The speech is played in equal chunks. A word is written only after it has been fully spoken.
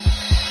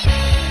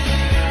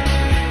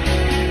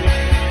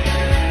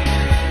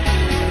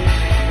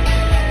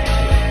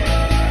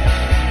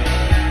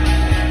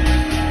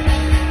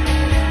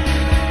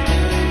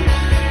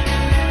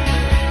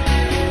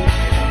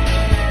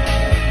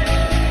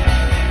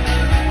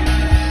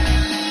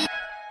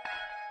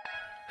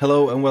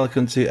Hello and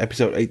welcome to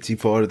episode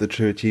 84 of the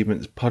True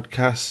Achievements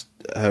podcast.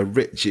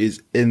 Rich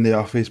is in the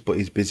office, but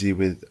he's busy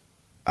with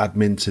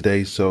admin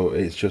today, so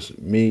it's just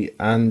me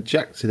and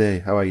Jack today.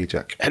 How are you,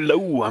 Jack?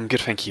 Hello, I'm good,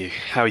 thank you.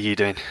 How are you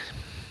doing?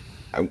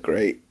 I'm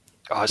great.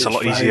 Oh, it's a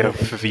lot easier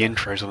for the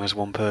intros when there's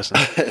one person.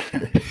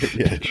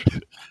 Yeah.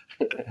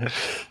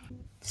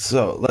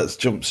 So let's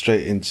jump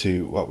straight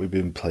into what we've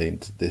been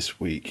playing this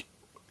week.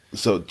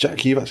 So,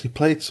 Jack, you've actually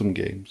played some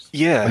games.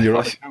 Yeah, on your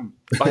own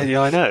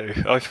I know.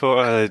 I thought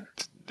I'd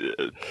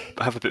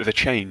have a bit of a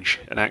change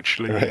and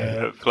actually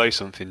play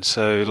something.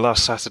 So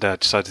last Saturday I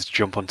decided to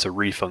jump onto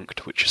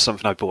Refunked, which is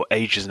something I bought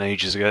ages and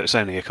ages ago. It's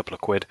only a couple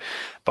of quid,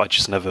 but I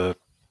just never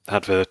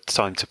had the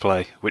time to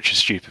play, which is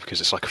stupid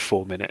because it's like a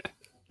 4-minute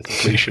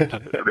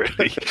completion,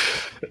 really.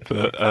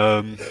 But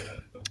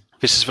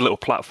this is the little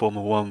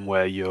platformer one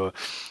where you're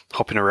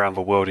hopping around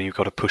the world and you've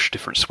got to push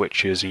different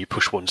switches, and you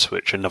push one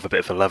switch, another bit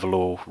of a level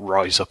will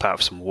rise up out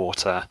of some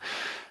water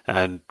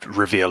and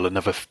reveal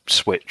another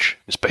switch.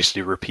 It's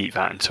basically repeat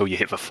that until you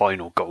hit the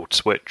final gold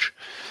switch.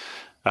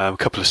 A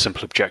couple of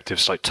simple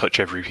objectives like touch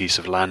every piece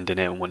of land in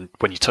it, and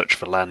when you touch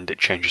the land it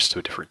changes to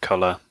a different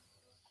colour.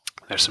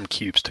 There's some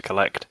cubes to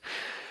collect.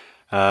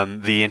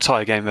 The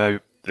entire game though,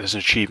 there's an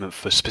achievement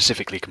for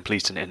specifically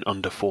completing it in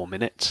under 4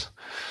 minutes.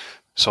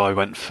 So I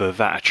went for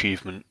that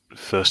achievement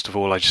first of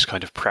all. I just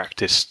kind of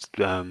practiced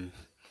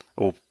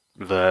all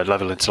the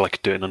level until I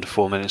could do it in under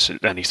 4 minutes.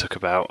 It only took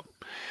about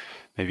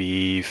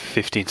maybe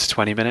 15 to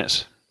 20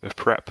 minutes of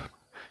prep,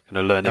 kind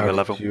of learning the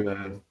level. How did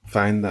you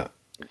find that?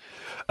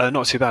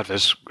 Not too bad.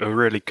 There's a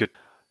really good,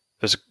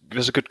 there's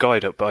a good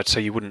guide up, but I'd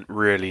say you wouldn't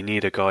really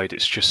need a guide.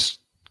 It's just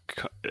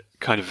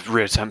kind of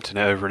reattempting it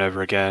over and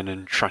over again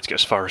and trying to get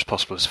as far as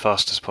possible, as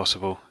fast as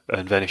possible.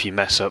 And then if you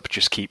mess up,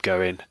 just keep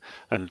going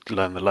and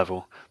learn the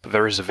level. But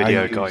there is a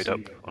video guide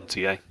up on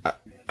TA.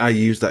 I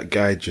use that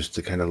guide just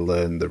to kind of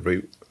learn the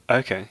route.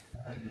 Okay.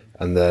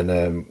 And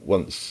then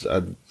once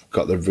I've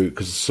got the route,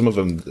 because some of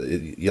them,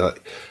 you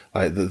like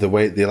the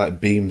way they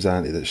like beams,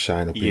 aren't they, that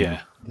shine up in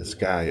the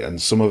sky,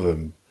 and some of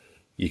them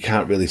you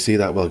can't really see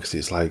that well because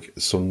it's like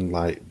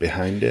sunlight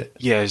behind it.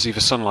 Yeah, it's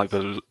either sunlight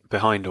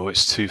behind or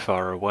it's too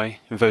far away.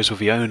 And those were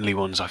the only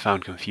ones I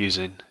found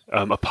confusing,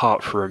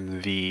 apart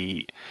from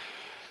the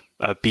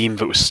beam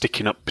that was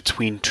sticking up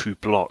between two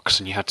blocks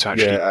and you had to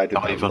actually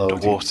dive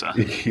underwater.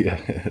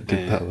 Yeah, I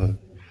did that one.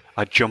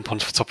 I'd jump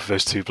onto the top of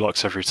those two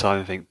blocks every time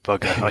and think,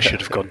 bugger, I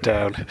should have gone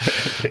down.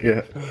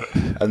 Yeah.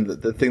 And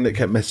the thing that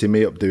kept messing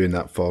me up doing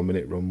that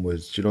 4-minute run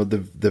was, do you know,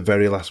 the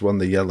very last one,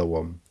 the yellow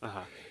one?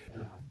 Uh-huh.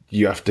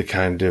 You have to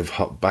kind of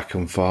hop back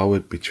and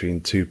forward between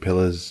two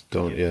pillars,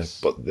 don't you?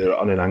 But they're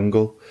on an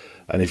angle.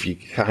 And if you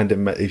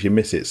if you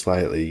miss it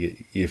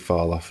slightly, you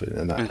fall off it.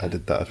 And I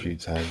did that a few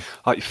times.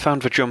 I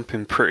found the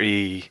jumping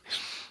pretty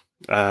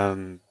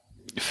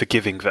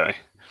forgiving, though,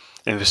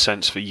 in the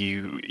sense that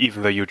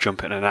even though you're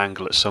jumping at an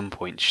angle at some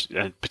point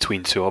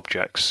between two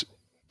objects,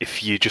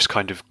 if you just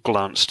kind of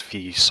glanced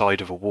the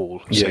side of a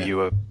wall, so you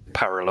were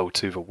parallel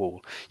to the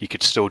wall, you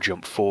could still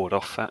jump forward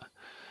off that.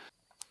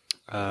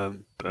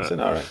 It's an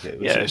alright game.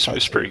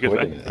 It's pretty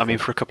good. I mean,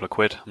 for a couple of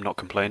quid, I'm not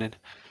complaining.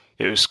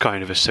 It was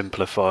kind of a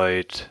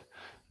simplified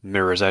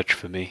Mirror's Edge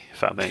for me,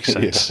 if that makes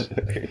sense.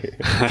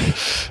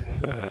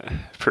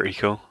 Pretty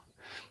cool.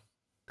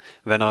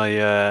 Then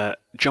I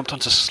jumped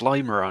onto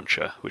Slime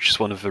Rancher, which is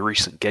one of the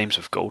recent Games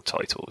of Gold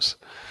titles.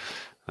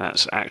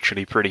 That's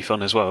actually pretty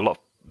fun as well, a lot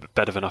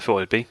better than I thought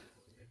it'd be.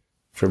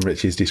 From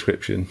Richie's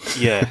description.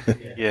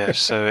 Yeah.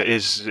 So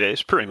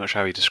it's pretty much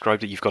how he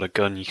described it. You've got a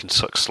gun, you can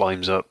suck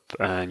slimes up,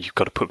 and you've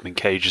got to put them in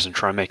cages and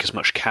try and make as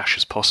much cash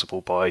as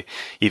possible by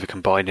either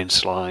combining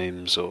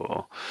slimes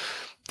or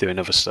doing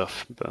other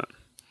stuff. But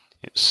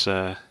it's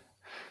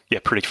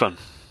pretty fun.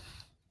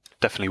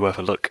 Definitely worth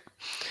a look.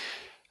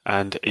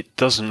 And it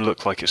doesn't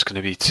look like it's going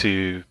to be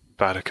too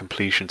bad a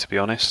completion, to be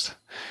honest.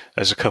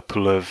 There's a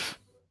couple of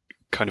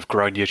kind of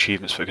grindy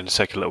achievements that are going to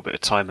take a little bit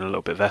of time and a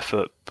little bit of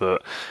effort,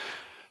 but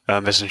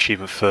there's an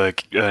achievement for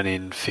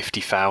earning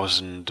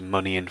 50,000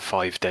 money in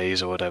 5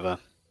 days or whatever.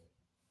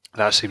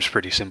 That seems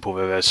pretty simple,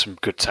 but there's some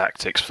good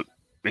tactics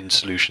in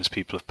solutions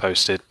people have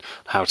posted,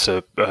 how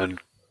to earn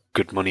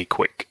good money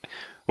quick,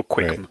 or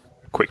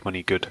quick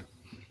money good.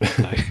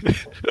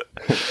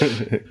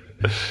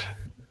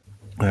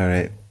 All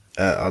right.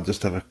 I'll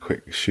just have a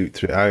quick shoot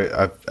through.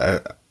 I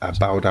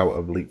bowed out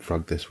of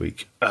Leapfrog this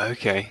week.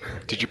 Okay.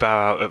 Did you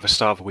bow out at the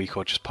start of the week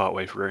or just part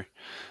way through?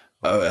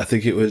 I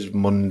think it was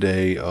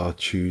Monday or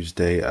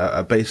Tuesday.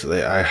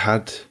 I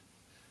had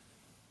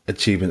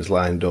achievements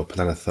lined up, and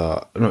then I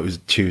thought, no, it was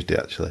Tuesday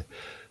actually.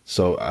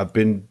 So I've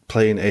been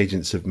playing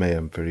Agents of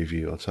Mayhem for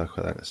review. I'll talk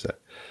about that in a sec.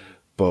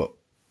 But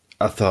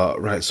I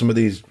thought, right, some of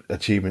these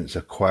achievements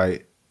are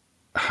quite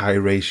high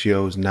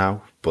ratios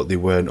now, but they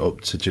weren't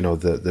up to,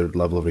 the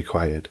level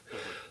required.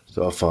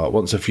 So I thought,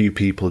 once a few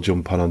people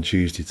jump on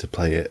Tuesday to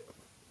play it,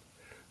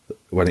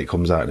 when it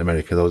comes out in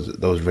America,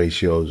 those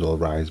ratios will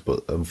rise,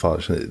 but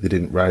unfortunately they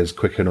didn't rise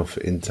quick enough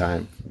in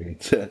time for me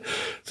to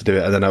do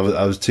it. And then I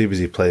was too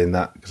busy playing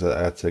that because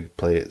I had to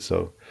play it.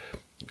 So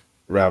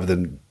rather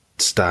than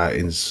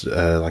starting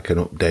like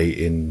an update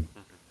in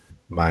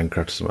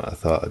Minecraft or something. I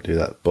thought I'd do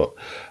that, but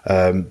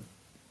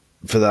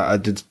for that I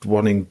did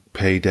one in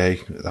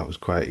Payday. That was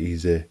quite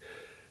easy.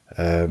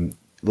 A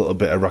little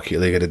bit of Rocket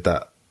League. I did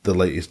that, the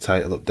latest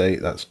title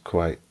update. That's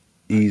quite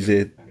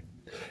easy.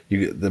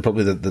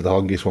 Probably the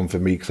longest one for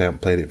me, because I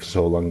haven't played it for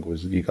so long,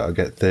 was you got to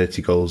get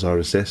 30 goals or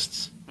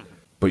assists,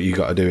 but you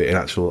got to do it in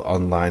actual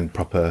online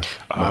proper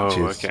matches.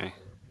 Oh, okay.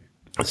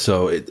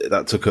 So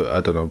that took,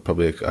 I don't know,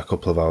 probably a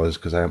couple of hours,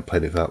 because I hadn't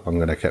played it for that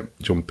long, and I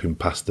kept jumping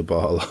past the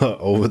ball,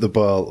 over the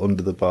ball,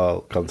 under the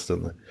ball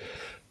constantly.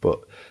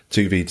 But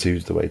 2v2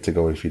 is the way to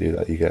go. If you do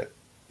that,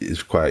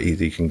 it's quite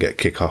easy. You can get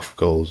kick-off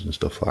goals and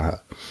stuff like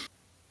that.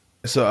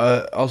 So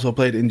I also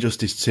played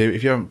Injustice 2.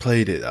 If you haven't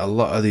played it, a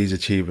lot of these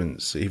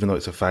achievements, even though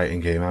it's a fighting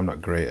game, I'm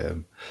not great at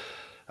them,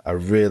 are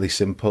really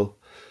simple.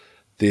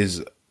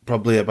 There's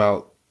probably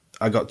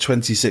I got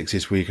 26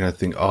 this week, and I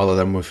think all of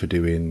them were for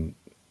doing,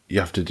 you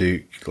have to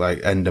do,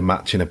 like, end a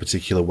match in a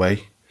particular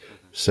way,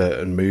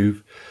 certain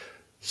move.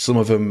 Some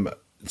of them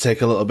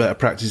take a little bit of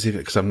practice,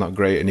 because I'm not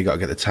great, and you got to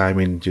get the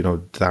timing,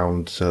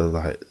 down to,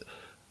 like,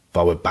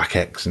 forward back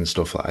X and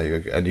stuff like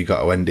that, and you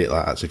got to end it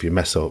like that. So if you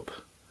mess up,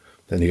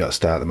 then you got to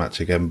start the match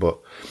again. But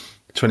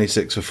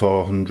 26 for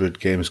 400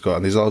 game score,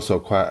 and there's also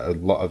quite a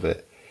lot of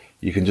it.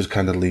 You can just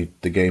kind of leave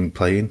the game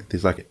playing.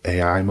 There's like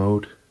AI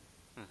mode,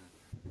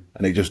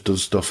 and it just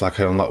does stuff. Like,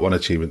 I unlocked one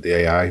achievement, the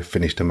AI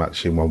finished a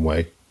match in one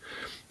way,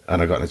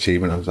 and I got an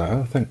achievement. I was like,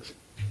 oh, thanks.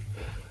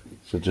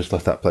 So just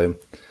left that playing.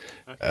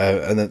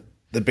 And then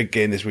the big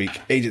game this week,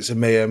 Agents of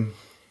Mayhem.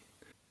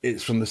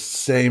 It's from the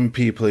same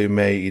people who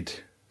made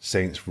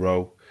Saints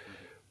Row.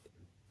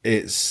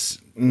 It's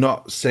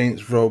not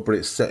Saints Row, but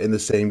it's set in the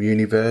same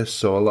universe,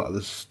 so a lot of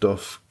the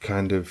stuff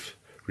kind of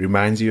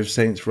reminds you of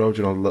Saints Row,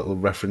 little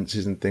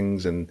references and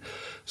things, and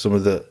some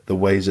of the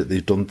ways that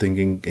they've done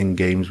things in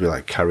games with,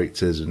 like,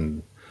 characters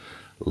and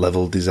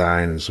level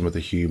design, and some of the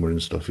humour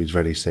and stuff is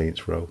very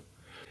Saints Row.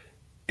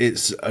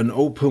 It's an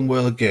open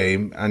world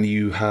game, and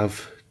you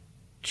have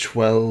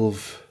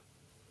 12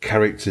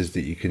 characters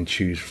that you can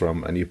choose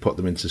from, and you put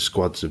them into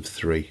squads of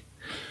 3.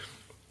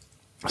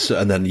 So,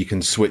 and then you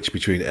can switch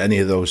between any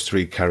of those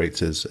 3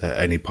 characters at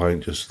any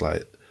point. Just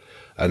like,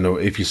 I know,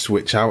 if you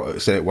switch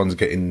out, say one's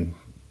getting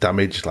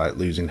damaged, like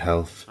losing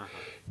health,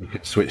 you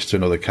can switch to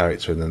another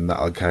character, and then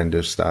that'll kind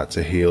of start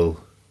to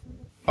heal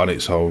on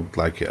its own,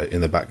 like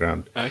in the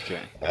background.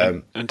 Okay.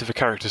 And do the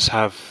characters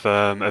have,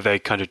 are they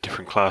kind of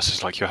different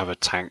classes? Like, you have a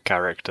tank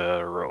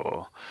character,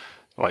 or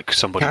like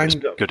somebody who's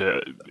good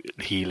at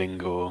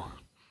healing, or?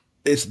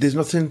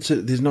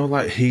 There's no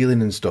like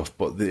healing and stuff,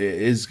 but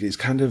it's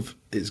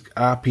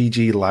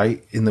RPG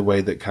light in the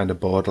way that kind of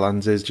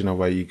Borderlands is,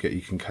 where you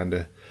can kind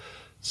of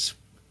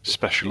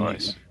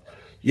specialize.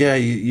 Yeah,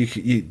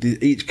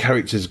 each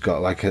character's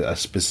got like a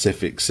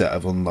specific set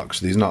of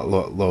unlocks. So there's not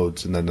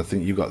loads, and then I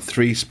think you've got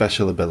 3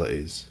 special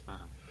abilities,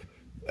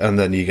 and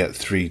then you get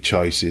 3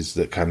 choices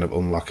that kind of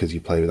unlock as you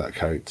play with that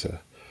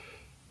character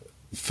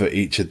for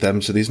each of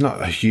them. So there's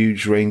not a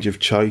huge range of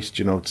choice,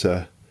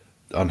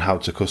 on how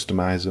to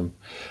customize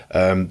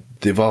them.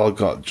 They've all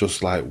got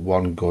just like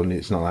one gun.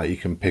 It's not like you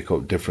can pick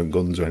up different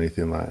guns or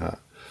anything like that.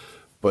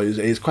 But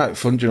it's quite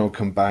fun,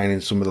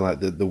 combining some of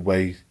the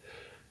way,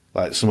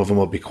 like some of them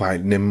will be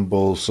quite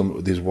nimble.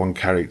 There's one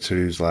character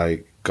who's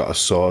like got a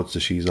sword, so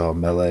she's all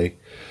melee.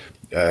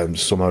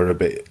 Some are a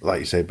bit, like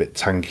you say, a bit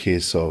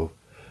tanky,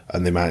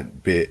 and they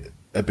might be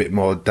a bit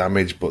more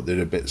damage, but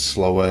they're a bit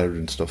slower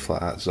and stuff like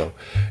that. So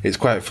it's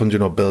quite fun,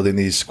 building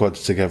these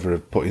squads together,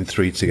 of putting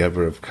 3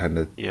 together, of kind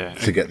of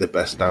to get the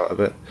best out of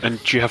it. And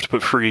do you have to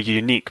put 3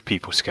 unique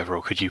people together,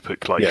 or could you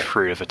put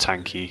 3 of a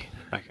tanky?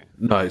 Okay.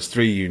 No, it's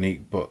 3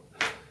 unique, but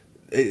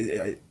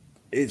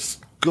it's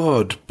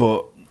good,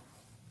 but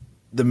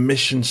the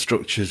mission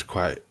structure is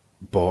quite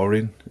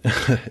boring.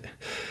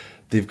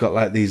 They've got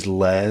like these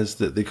lairs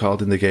that they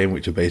called in the game,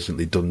 which are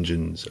basically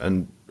dungeons,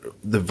 and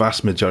the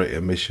vast majority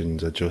of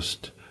missions are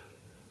just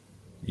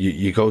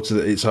you go to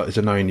it's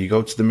annoying. You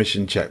go to the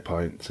mission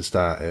checkpoint to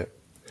start it,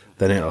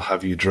 then it'll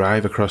have you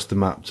drive across the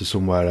map to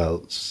somewhere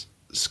else,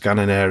 scan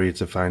an area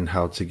to find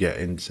how to get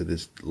into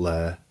this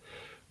lair,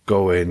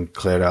 go in,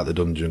 clear out the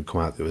dungeon,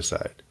 come out the other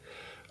side.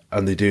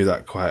 And they do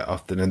that quite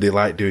often, and they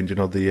like doing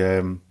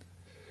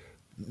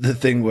the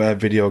thing where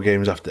video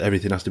games, after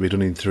everything has to be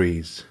done in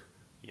 3s.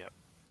 Yep.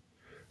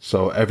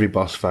 So every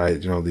boss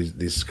fight,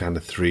 these kind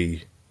of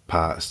 3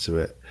 parts to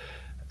it.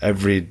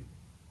 Every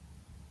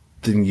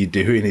thing you're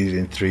doing is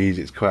in 3s.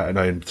 It's quite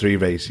annoying. 3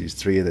 races,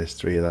 3 of this,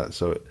 3 of that.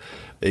 So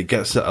it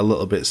gets a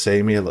little bit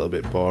samey, a little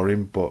bit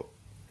boring, but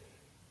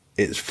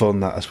it's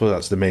fun. I suppose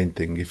that's the main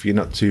thing. If you're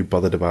not too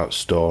bothered about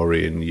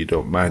story and you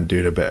don't mind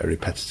doing a bit of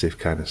repetitive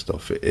kind of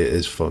stuff, it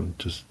is fun.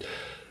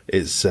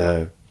 It's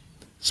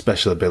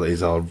special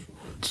abilities, all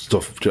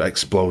stuff,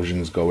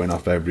 explosions going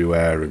off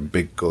everywhere and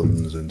big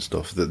guns and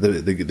stuff.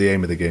 The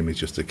aim of the game is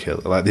just to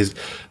kill. Like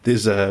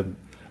there's a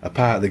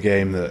part of the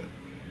game that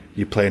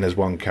you're playing as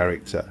one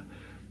character,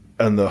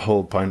 And the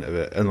whole point of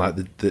it, and like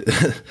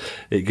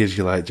it gives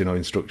you like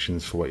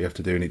instructions for what you have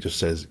to do, and it just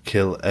says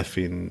kill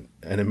effing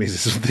enemies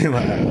or something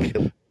like that.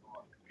 Kill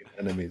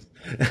enemies,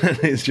 and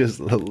it's just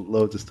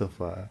loads of stuff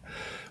like that.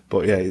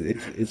 But yeah,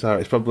 it's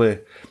alright. It's probably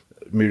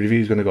my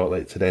review's going to go out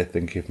late today. I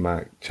think if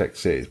Mark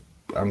checks it,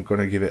 I'm going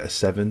to give it a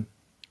 7.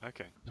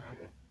 Okay.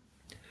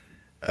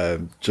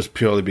 Just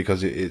purely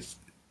because if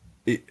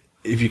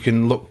you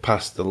can look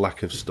past the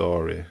lack of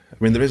story. I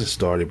mean, there is a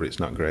story, but it's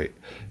not great.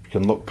 If you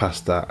can look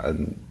past that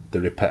and the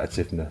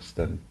repetitiveness,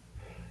 then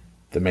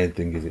the main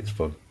thing is it's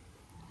fun.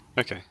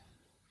 Okay.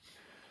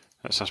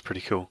 That sounds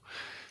pretty cool.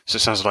 So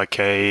it sounds like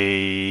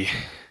a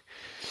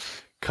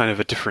kind of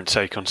a different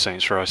take on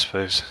Saints Row, I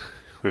suppose.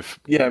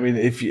 Yeah, I mean,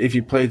 if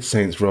you played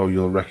Saints Row,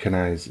 you'll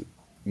recognise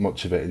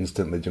much of it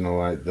instantly.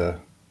 Like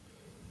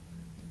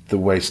the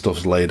way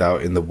stuff's laid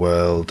out in the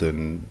world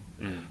and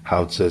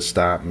how to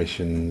start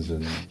missions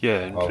and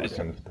all that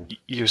kind of stuff.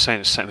 You were saying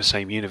it's set in the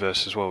same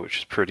universe as well, which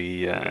is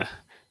pretty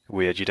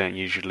weird. You don't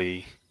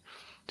usually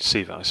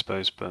see that, I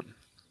suppose, but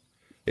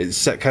it's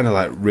set kind of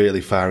like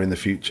really far in the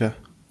future.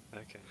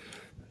 Okay.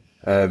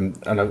 And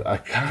I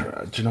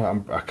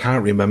can't. I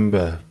can't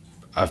remember.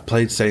 I've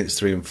played Saints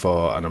 3 and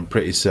 4, and I'm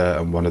pretty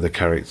certain one of the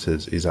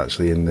characters is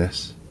actually in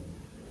this.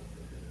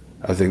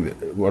 I think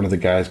one of the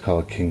guys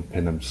called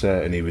Kingpin. I'm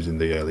certain he was in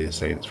the earlier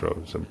Saints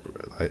Row.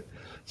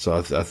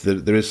 So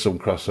there is some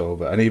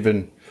crossover, and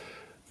even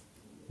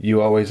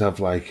you always have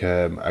like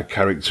a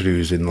character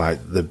who's in like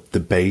the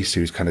base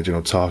who's kind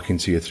of talking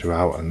to you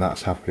throughout, and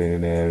that's happening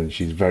in here, and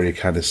she's very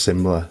kind of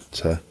similar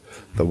to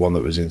the one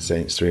that was in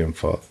Saints 3 and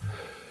 4.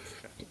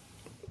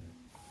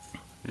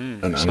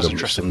 Sounds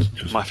interesting.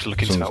 Might have to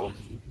look into that one.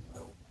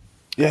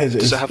 Yeah,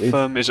 does it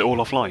have? Is it all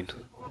offline?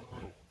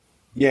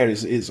 Yeah,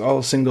 it's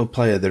all single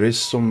player. There is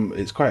some.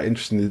 It's quite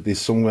interesting. There's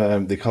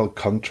some they call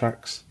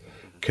contracts,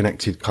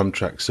 connected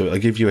contracts. So it'll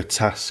give you a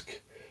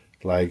task,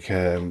 like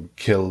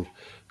kill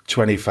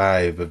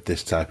 25 of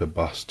this type of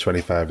boss,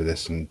 25 of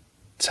this, and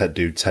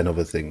do 10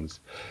 other things.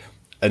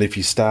 And if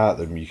you start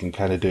them, you can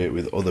kind of do it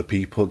with other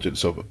people.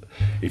 So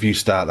if you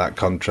start that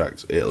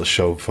contract, it'll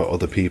show for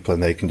other people,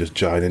 and they can just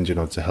join in,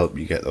 to help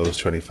you get those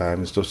 25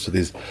 and stuff. So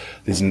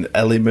there's an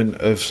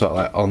element of sort of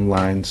like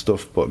online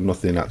stuff, but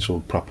nothing actual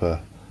proper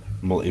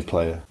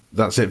multiplayer.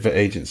 That's it for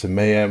Agents of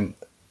Mayhem.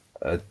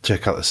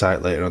 Check out the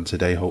site later on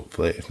today,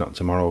 hopefully, if not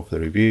tomorrow, for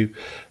the review.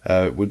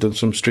 We've done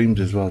some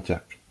streams as well,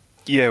 Jack.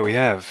 Yeah, we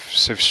have.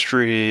 So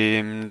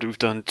we've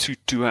done two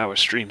 2-hour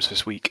streams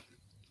this week.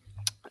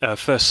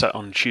 First set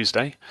on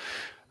Tuesday,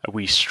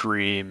 we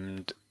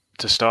streamed,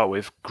 to start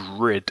with,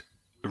 Grid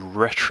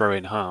Retro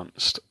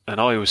Enhanced,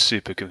 and I was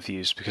super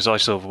confused because I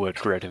saw the word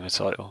Grid in the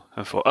title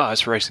and thought,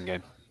 it's a racing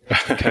game.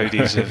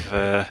 Cody's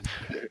have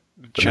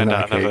churned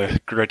out another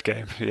Grid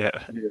game. Yeah.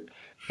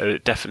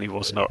 It definitely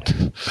was not.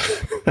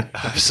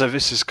 So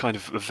this is kind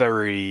of a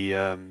very...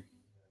 the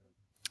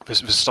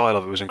style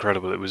of it was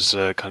incredible. It was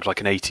kind of like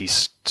an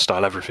 80s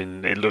style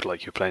everything. It looked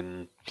like you were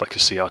playing like a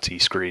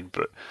CRT screen,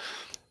 but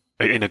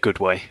in a good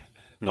way,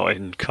 not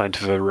in kind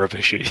of a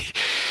rubbishy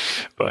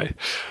way.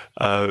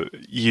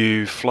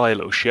 You fly a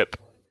little ship.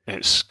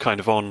 It's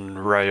kind of on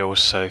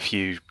rails, so if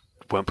you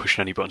weren't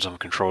pushing any buttons on the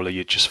controller,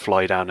 you'd just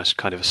fly down a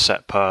kind of a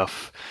set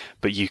path,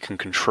 but you can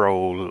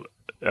control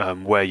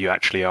where you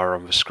actually are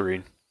on the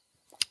screen,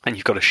 and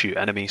you've got to shoot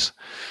enemies,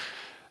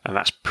 and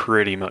that's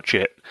pretty much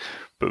it.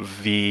 But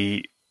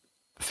the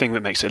thing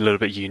that makes it a little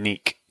bit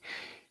unique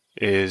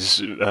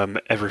is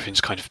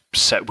everything's kind of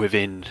set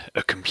within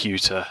a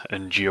computer,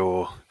 and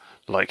you're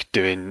like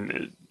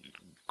doing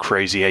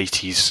crazy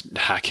 80s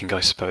hacking,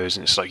 I suppose,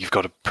 and it's like you've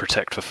got to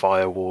protect the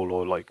firewall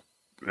or like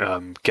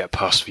get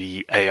past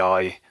the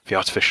AI, the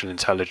artificial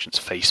intelligence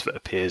face that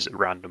appears at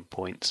random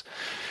points.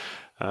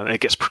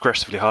 It gets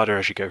progressively harder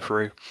as you go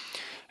through.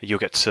 You'll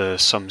get to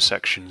some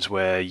sections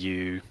where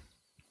you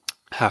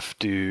have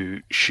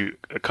to shoot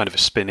a kind of a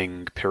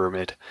spinning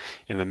pyramid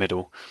in the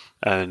middle,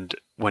 and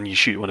when you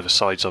shoot one of the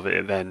sides of it,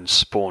 it then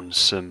spawns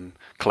some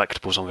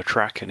collectibles on the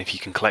track, and if you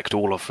can collect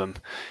all of them,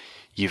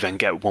 you then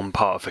get one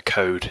part of the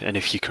code, and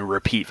if you can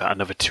repeat that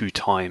another 2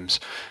 times,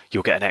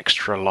 you'll get an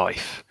extra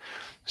life.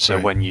 So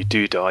when you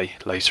do die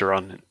later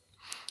on,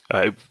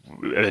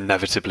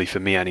 inevitably for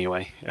me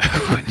anyway,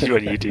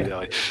 when you do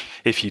die,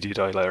 if you do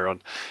die later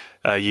on,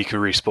 you can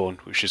respawn,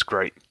 which is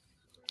great,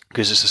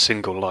 because it's a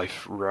single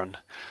life run.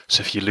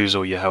 So if you lose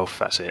all your health,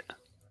 that's it.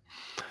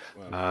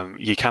 Wow.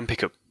 You can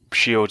pick up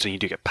shields, and you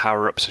do get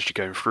power-ups as you're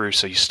going through.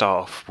 So you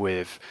start off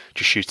with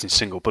just shooting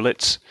single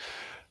bullets.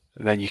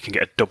 And then you can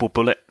get a double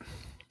bullet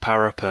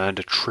power-up and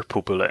a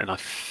triple bullet. And I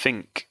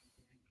think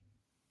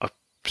I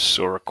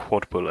saw a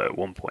quad bullet at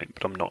one point,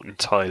 but I'm not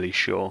entirely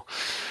sure.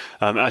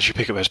 As you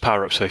pick up those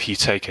power-ups, so if you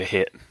take a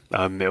hit,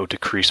 it'll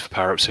decrease the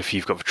power-ups. So if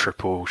you've got the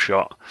triple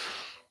shot,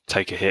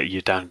 take a hit,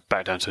 you're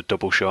back down to a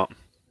double shot.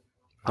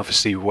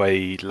 Obviously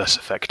way less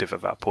effective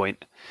at that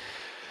point.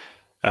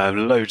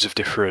 Loads of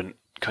different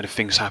kind of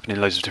things happening,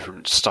 loads of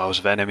different styles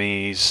of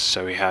enemies.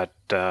 So we had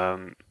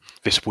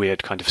this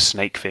weird kind of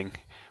snake thing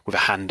with a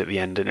hand at the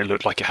end, and it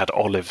looked like it had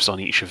olives on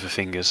each of the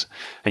fingers,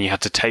 and you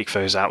had to take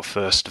those out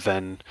first.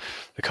 Then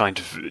the kind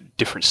of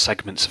different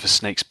segments of a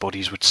snake's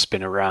bodies would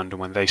spin around, and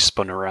when they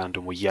spun around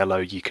and were yellow,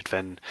 you could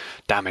then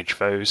damage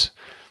those.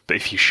 But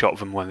if you shot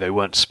them when they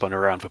weren't spun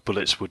around, the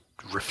bullets would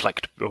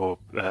reflect or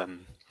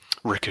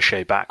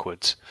ricochet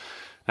backwards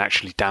and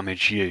actually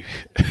damage you,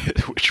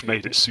 which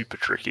made it super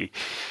tricky.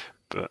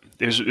 But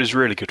it was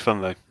really good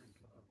fun though.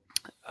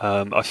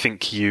 I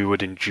think you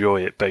would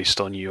enjoy it based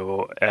on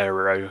your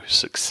aero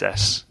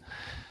success.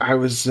 I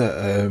was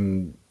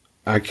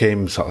I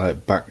came sort of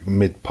like back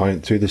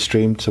midpoint through the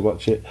stream to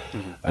watch it,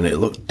 and it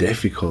looked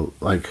difficult.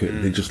 Like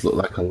it just looked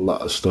like a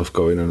lot of stuff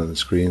going on the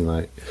screen.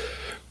 Like,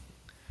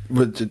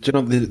 but do you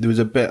know there was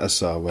a bit I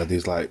saw where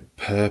there's like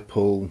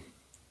purple,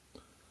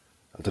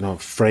 I don't know,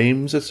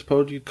 frames I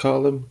suppose you'd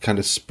call them, kind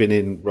of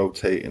spinning,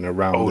 rotating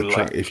around the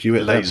track. If you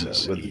hit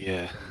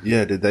lasers,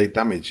 yeah, did they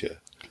damage you?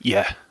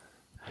 Yeah.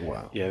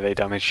 Wow. Yeah, they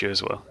damaged you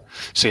as well.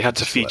 So you had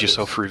to feed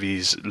yourself through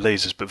these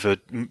lasers, but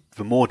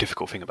the more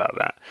difficult thing about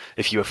that,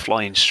 if you were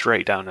flying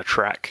straight down a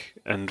track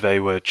and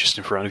they were just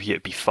in front of you,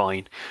 it'd be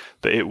fine.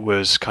 But it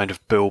was kind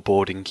of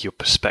billboarding your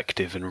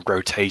perspective and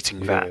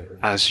rotating that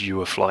as you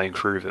were flying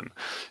through them.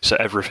 So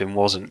everything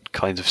wasn't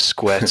kind of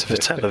square to the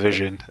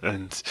television,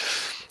 and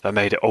that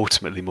made it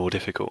ultimately more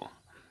difficult.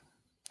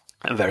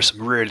 And there are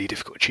some really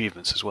difficult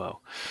achievements as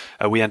well.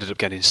 We ended up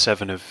getting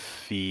 7 of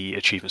the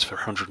achievements for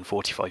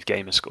 145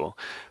 gamer score,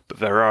 but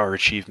there are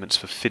achievements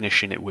for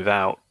finishing it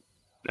without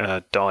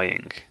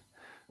dying,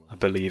 I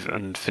believe,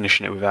 and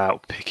finishing it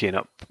without picking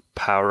up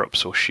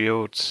power-ups or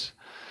shields,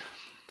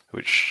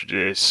 which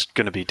is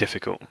going to be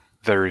difficult.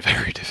 Very,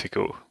 very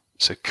difficult.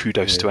 So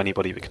kudos to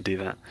anybody that can do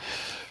that.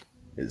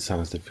 It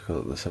sounds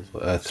difficult.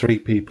 3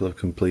 people have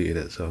completed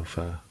it so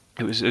far.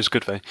 It was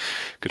good though,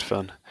 good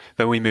fun.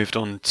 Then we moved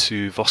on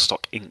to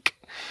Vostok Inc.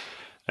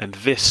 And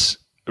this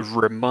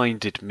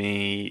reminded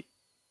me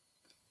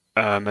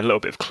a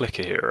little bit of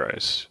Clicker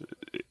Heroes,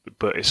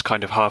 but it's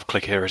kind of half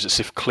Clicker Heroes. It's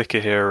if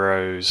Clicker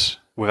Heroes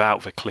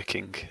without the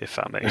clicking, if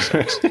that makes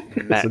sense,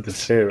 met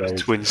a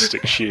twin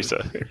stick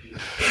shooter.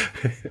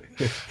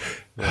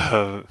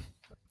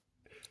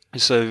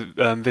 So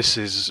this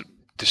is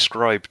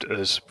described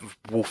as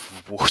Wolf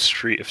of Wall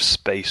Street of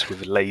space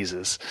with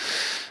lasers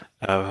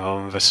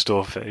on the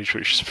store page,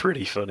 which is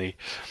pretty funny.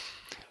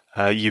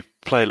 You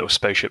play a little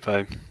spaceship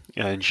though,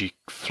 and you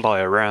fly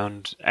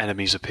around,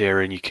 enemies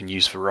appear and you can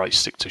use the right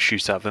stick to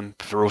shoot at them,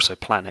 but there are also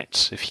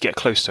planets. If you get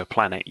close to a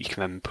planet, you can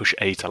then push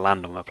A to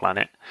land on the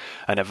planet,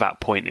 and at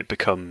that point it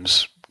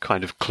becomes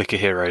kind of Clicker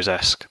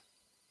Heroes-esque.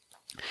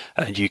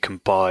 And you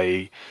can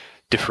buy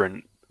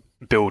different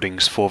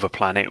buildings for the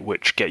planet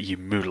which get you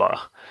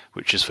moolah,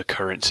 which is the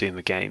currency in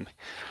the game.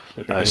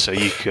 So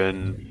you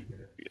can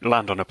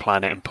land on a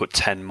planet and put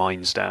 10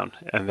 mines down,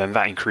 and then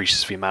that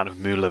increases the amount of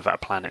moolah that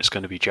planet's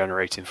going to be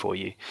generating for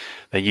you.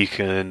 Then you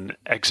can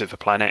exit the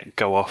planet,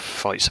 go off,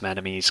 fight some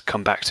enemies,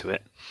 come back to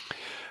it,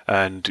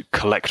 and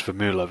collect the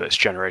moolah that's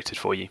generated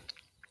for you.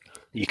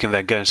 You can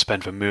then go and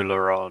spend the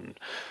moolah on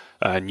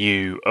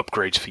new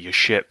upgrades for your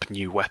ship,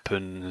 new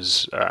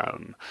weapons,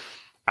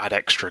 add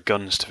extra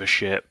guns to the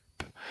ship,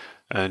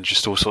 and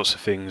just all sorts of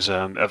things.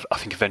 I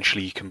think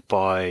eventually you can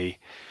buy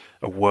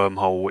a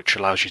wormhole which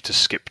allows you to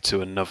skip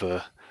to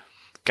another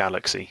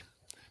galaxy.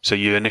 So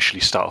you initially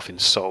start off in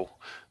Sol,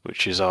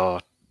 which is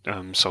our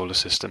solar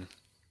system.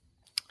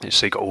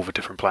 So you've got all the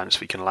different planets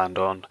that you can land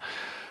on,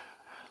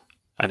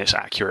 and it's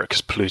accurate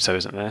because Pluto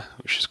isn't there,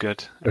 which is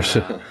good.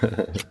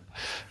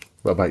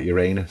 What about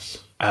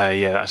Uranus?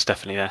 Yeah, that's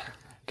definitely there.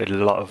 Did a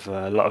lot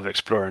of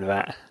exploring of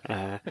that.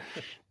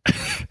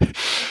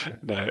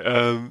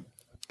 No,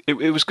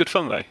 it was good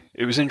fun though.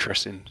 It was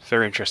interesting,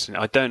 very interesting.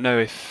 I don't know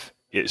if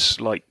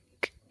it's like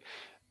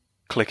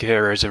Clicker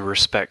Heroes in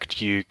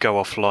respect you go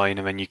offline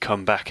and then you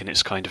come back and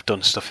it's kind of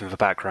done stuff in the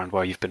background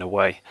while you've been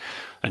away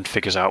and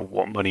figures out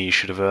what money you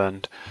should have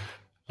earned.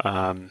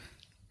 But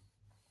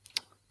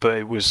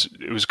it was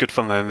good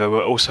fun though. And there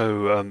were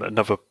also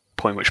another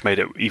point which made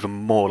it even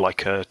more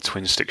like a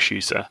twin stick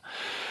shooter.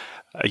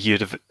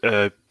 You'd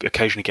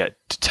occasionally get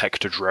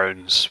detector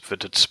drones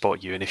that would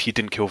spot you, and if you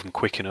didn't kill them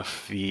quick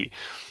enough, the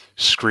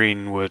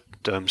screen would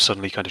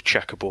suddenly kind of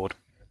checkerboard.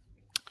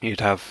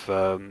 You'd have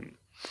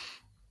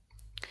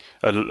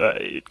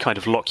it kind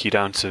of lock you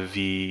down to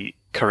the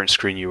current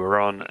screen you were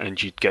on,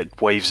 and you'd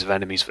get waves of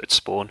enemies that would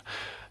spawn.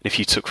 And if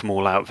you took them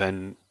all out,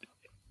 then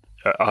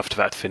after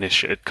that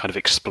finish, it'd kind of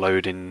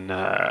explode in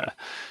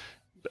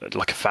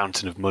like a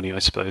fountain of money, I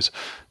suppose.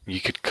 You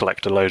could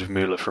collect a load of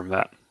moolah from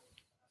that.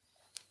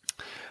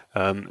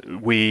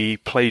 We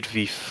played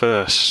the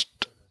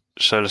first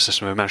solar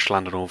system. We managed to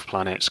land on all the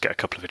planets, get a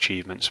couple of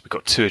achievements. We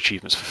got 2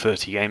 achievements for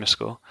 30 gamer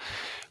score.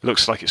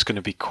 Looks like it's going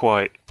to be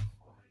quite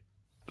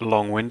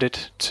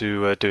long-winded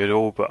to do it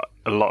all, but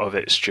a lot of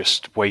it's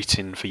just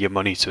waiting for your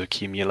money to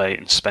accumulate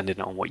and spending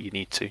it on what you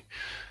need to.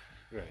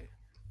 Right.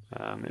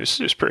 It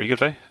was pretty good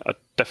though. I'd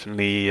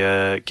definitely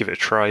give it a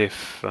try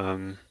if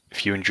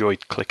you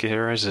enjoyed Clicker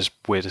Heroes, as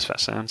weird as that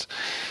sounds.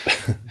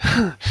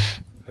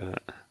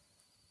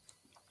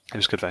 It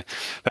was good though.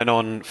 Then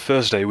on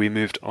Thursday we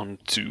moved on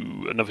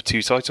to another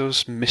two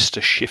titles.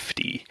 Mr.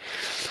 Shifty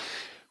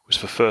was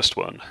the first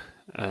one,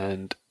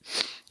 and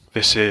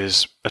this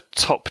is a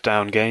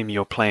top-down game.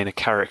 You're playing a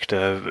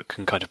character that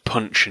can kind of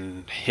punch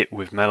and hit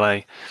with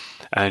melee,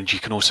 and you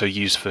can also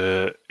use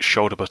the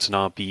shoulder button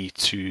RB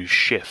to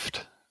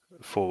shift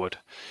forward.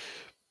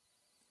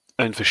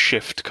 And the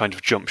shift kind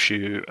of jumps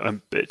you,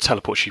 it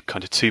teleports you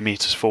kind of 2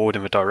 meters forward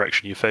in the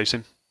direction you're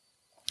facing.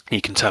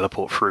 You can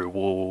teleport through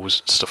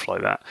walls and stuff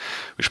like that,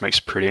 which makes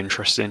it pretty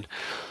interesting.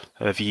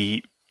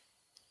 The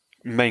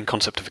main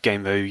concept of the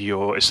game,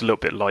 though, it's a little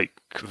bit like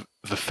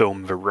the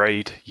film The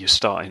Raid. You're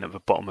starting at the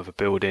bottom of a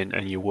building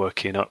and you're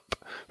working up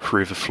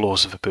through the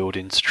floors of a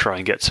building to try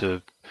and get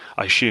to,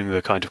 I assume,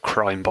 the kind of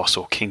crime boss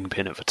or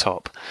kingpin at the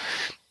top.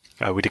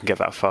 We didn't get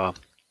that far.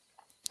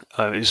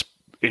 It's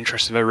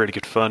interesting, though, really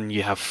good fun.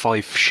 You have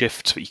 5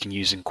 shifts that you can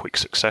use in quick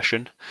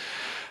succession.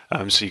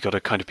 So you've got to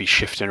kind of be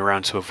shifting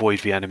around to avoid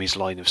the enemy's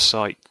line of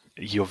sight.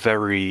 You're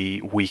very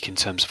weak in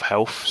terms of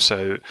health,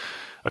 so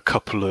a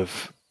couple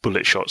of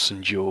bullet shots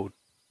and you'll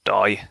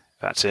die.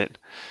 That's it.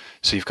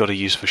 So you've got to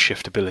use the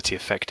shift ability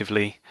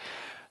effectively.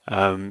 There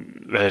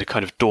are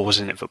kind of doors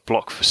in it that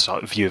block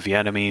the view of the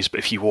enemies, but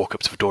if you walk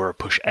up to the door or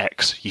push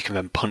X, you can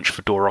then punch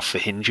the door off the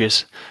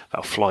hinges.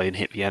 That'll fly and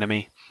hit the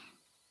enemy.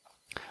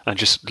 And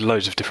just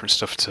loads of different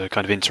stuff to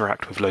kind of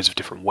interact with, loads of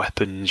different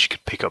weapons. You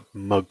could pick up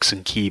mugs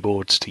and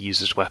keyboards to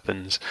use as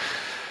weapons.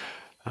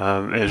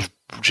 It's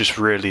just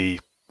really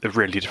a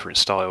really different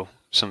style.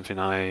 Something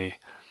I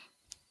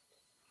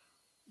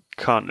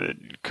can't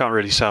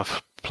really say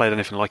I've played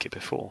anything like it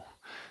before.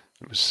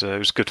 It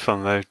was good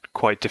fun though,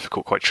 quite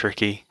difficult, quite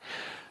tricky.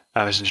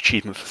 There's an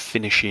achievement for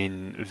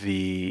finishing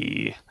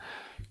the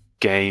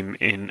game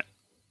in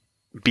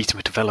beating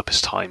the developer's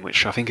time,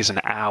 which I think is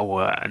 1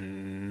 hour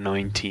and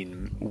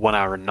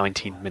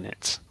 19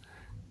 minutes.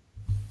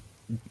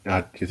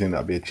 Do you think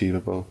that'd be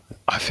achievable?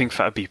 I think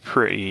that'd be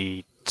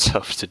pretty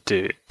tough to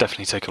do. It'd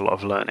definitely take a lot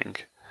of learning.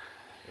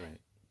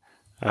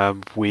 Right.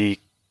 We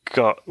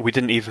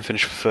didn't even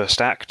finish the first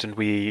act, and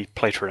we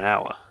played for 1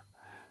 hour.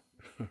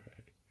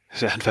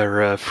 So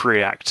there are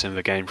 3 acts in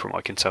the game, from what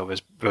I can tell. There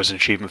was an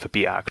achievement for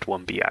beat Act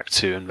 1, beat Act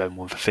 2, and then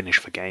one for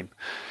finish the game.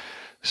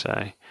 So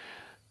I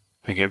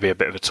think it'd be a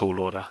bit of a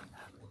tall order.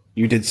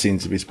 You did seem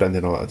to be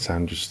spending a lot of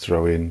time just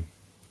throwing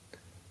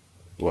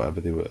whatever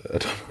they were, I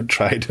don't know,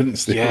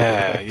 tridents.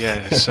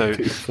 Yeah. So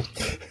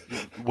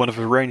one of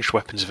the ranged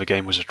weapons of the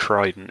game was a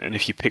trident, and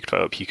if you picked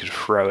that up, you could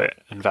throw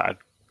it, and that would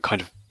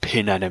kind of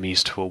pin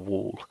enemies to a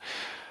wall.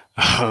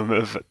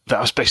 That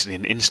was basically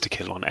an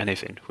insta-kill on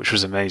anything, which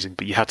was amazing,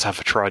 but you had to have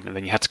the trident, and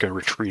then you had to go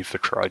retrieve the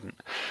trident,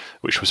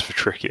 which was the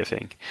trickier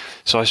thing.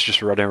 So I was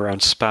just running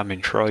around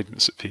spamming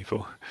tridents at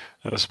people.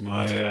 That was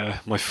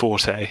my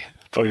forte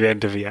by the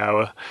end of the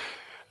hour.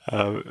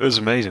 It was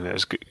amazing. It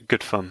was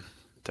good fun.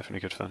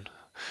 Definitely good fun.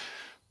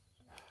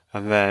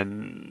 And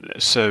then,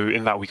 so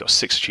in that we got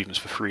 6 achievements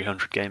for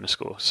 300 gamer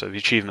score. So the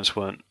achievements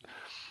were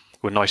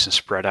nice and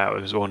spread out.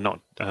 It was or not.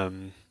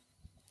 The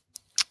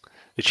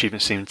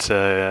achievements seemed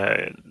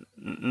to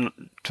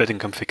they didn't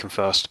come thick and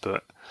fast,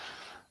 but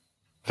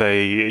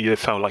they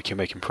felt like you're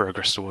making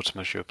progress towards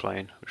them as you were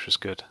playing, which was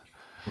good.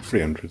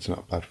 300's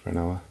not bad for an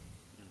hour.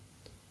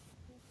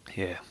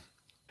 Yeah.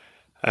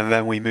 And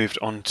then we moved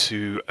on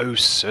to Oh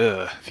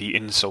Sir, the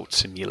Insult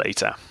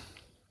Simulator,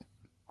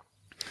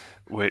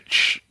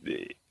 which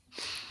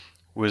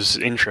was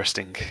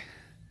interesting.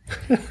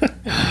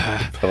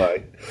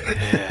 Polite.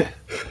 Yeah.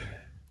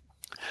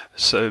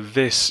 So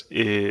this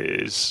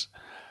is,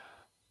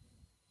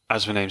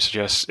 as the name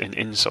suggests, an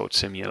insult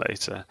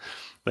simulator.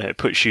 It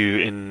puts you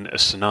in a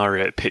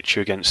scenario, it pits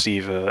you against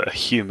either a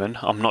human,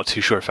 I'm not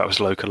too sure if that was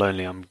local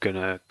only, I'm going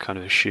to kind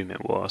of assume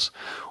it was,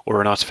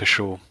 or an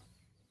artificial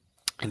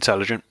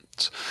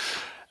intelligence.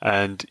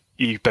 And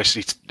you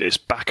basically, it's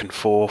back and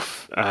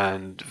forth,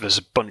 and there's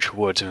a bunch of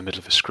words in the middle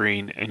of the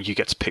screen, and you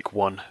get to pick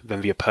one,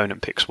 then the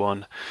opponent picks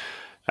one,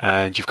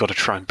 and you've got to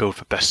try and build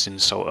the best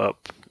insult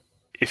up.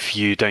 If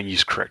you don't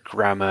use correct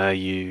grammar,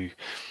 the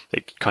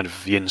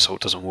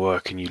insult doesn't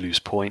work and you lose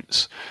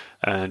points.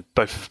 And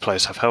both of the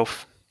players have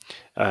health.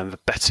 And the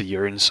better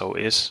your insult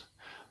is,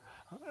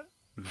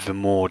 the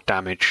more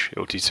damage it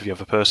will do to the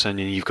other person,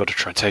 and you've got to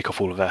try and take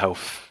off all of their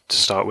health to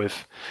start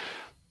with.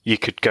 You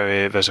could go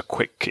here, there's a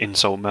quick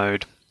insult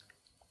mode.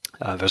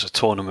 There's a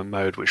tournament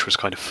mode, which was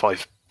kind of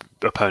 5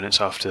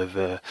 opponents after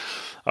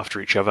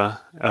each other.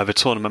 The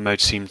tournament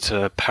mode seemed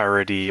to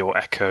parody or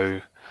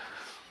echo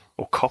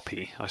or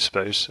copy, I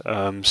suppose,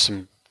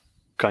 some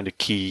kind of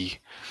key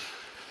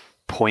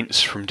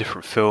points from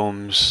different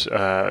films.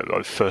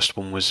 The first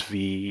one was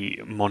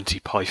the Monty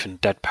Python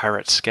Dead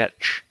Parrot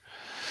sketch.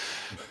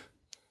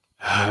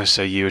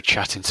 So you were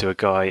chatting to a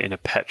guy in a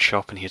pet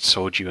shop and he had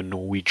sold you a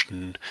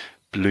Norwegian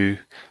blue,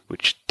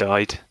 which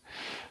died.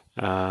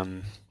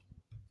 And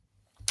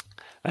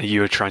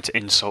you were trying to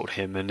insult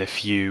him, and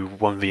if you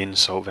won the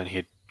insult, then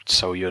he'd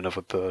sell you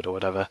another bird or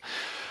whatever.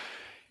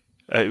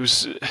 It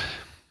was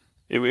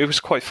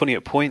quite funny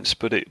at points,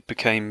 but it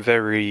became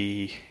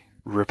very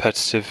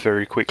repetitive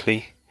very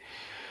quickly.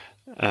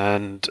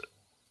 and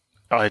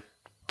I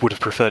would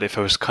have preferred if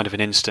it was kind of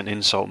an instant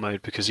insult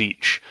mode, because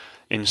each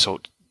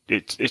insult,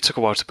 it took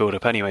a while to build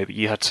up anyway, but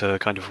you had to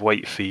kind of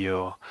wait for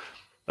your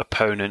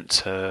opponent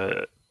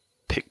to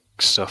pick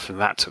stuff, and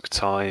that took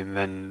time.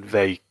 Then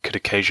they could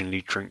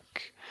occasionally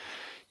drink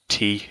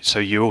tea, so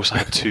you also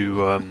had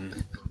two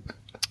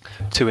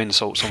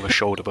insults on the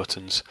shoulder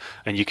buttons,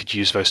 and you could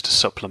use those to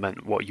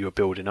supplement what you were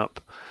building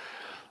up.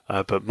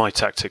 But my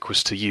tactic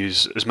was to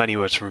use as many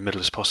words from the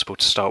middle as possible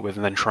to start with,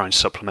 and then try and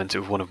supplement it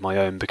with one of my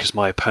own, because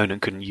my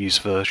opponent couldn't use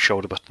the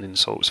shoulder button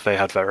insults. They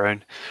had their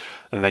own.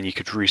 And then you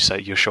could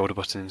reset your shoulder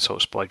button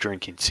insults by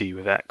drinking tea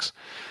with X.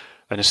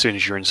 And as soon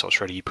as your insult's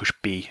ready, you push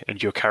B,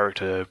 and your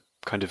character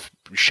kind of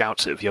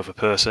shouts at the other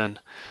person,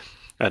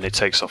 and it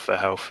takes off their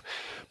health.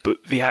 But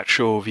the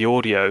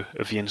audio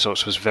of the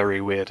insults was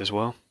very weird as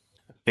well.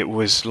 It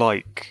was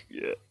like,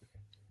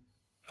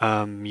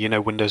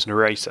 Windows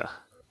Narrator.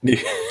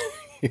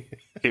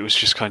 It was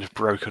just kind of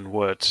broken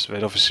words.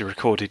 They'd obviously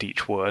recorded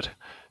each word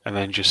and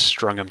then just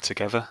strung them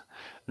together.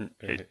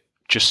 It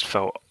just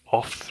felt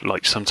off.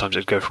 Like sometimes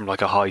it'd go from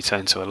like a high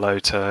tone to a low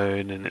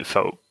tone, and it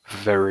felt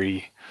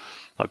very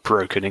like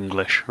broken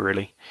English,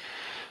 really.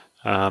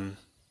 It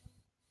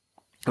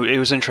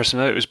was interesting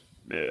though. It was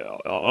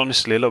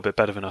honestly a little bit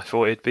better than I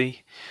thought it'd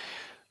be,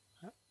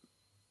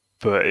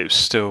 but it was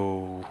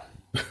still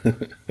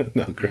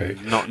not great.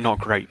 Not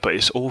great, but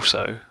it's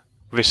also,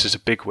 this is a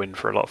big win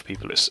for a lot of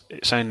people.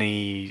 It's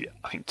only,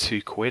 I think,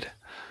 £2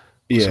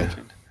 or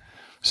something.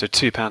 So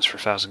 £2 for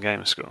 1,000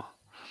 gamer score.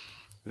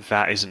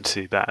 That isn't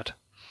too bad.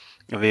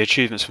 And the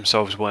achievements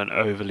themselves weren't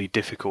overly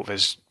difficult. You're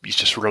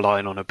just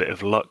relying on a bit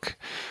of luck.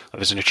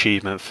 There's an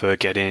achievement for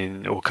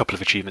getting, or a couple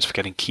of achievements for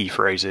getting key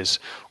phrases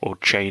or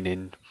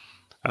chaining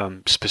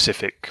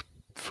specific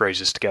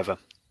phrases together.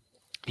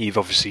 You've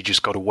obviously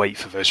just got to wait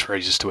for those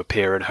phrases to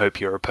appear and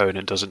hope your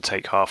opponent doesn't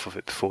take half of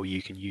it before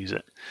you can use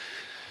it.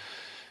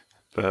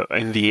 But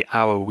in the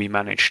hour, we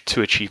managed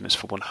 2 achievements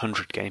for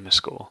 100 gamer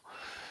score.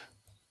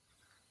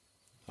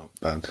 Not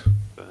bad.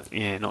 But,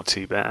 yeah, not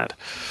too bad.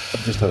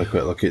 I've just had a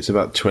quick look. It's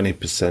about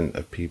 20%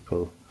 of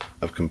people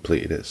have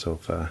completed it so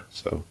far.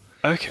 So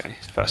okay,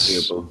 that's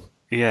doable.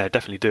 Yeah,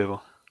 definitely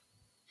doable.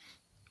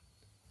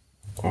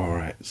 All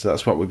right, so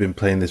that's what we've been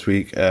playing this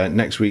week.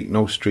 Next week,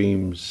 no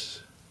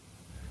streams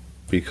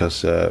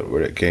because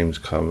we're at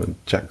Gamescom and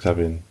Jack's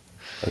having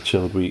a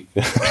chilled week.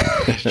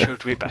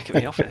 Chilled week back in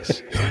the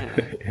office.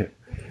 Yeah.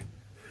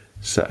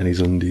 Sat in his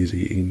undies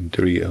eating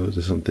Doritos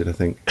or something, I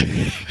think.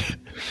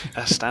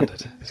 That's standard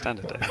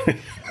day.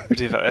 We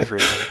do that every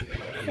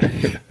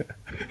day.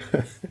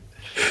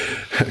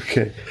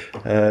 Okay,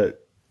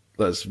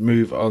 let's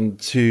move on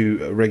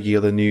to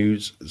regular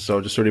news. So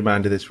just a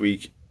reminder this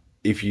week,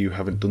 if you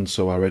haven't done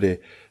so already,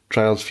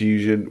 Trials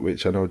Fusion,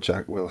 which I know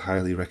Jack will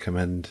highly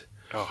recommend.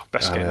 Oh,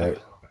 best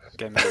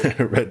game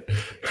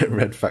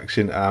Red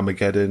Faction,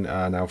 Armageddon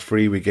are now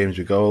free with Games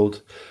with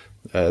Gold.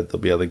 There'll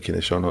be a link in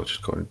the show notes.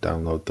 Just go and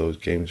download those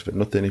games for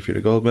nothing if you're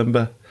a Gold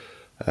member.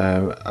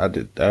 I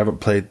haven't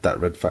played that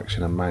Red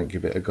Faction. I might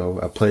give it a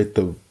go. I played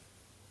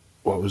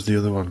what was the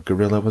other one?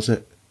 Guerrilla, was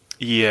it?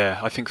 Yeah,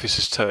 I think this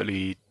is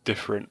totally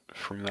different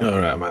from that. All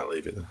right, I might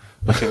leave it then.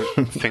 I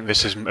think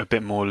this is a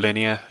bit more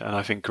linear, and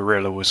I think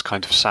Guerrilla was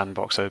kind of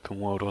sandbox open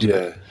world, wasn't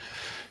it?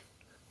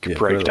 Could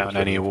break down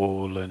any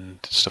wall and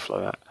stuff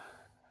like that.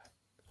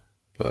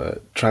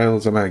 But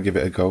Trials, I might give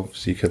it a go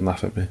so you can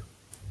laugh at me.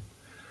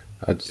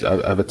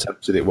 I've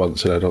attempted it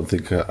once and I don't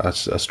think I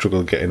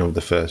struggled getting over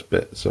the first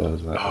bit. So I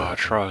was like,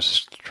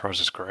 Trials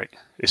is great.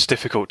 It's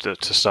difficult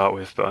to start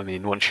with, but I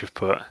mean, once you've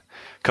put a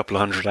couple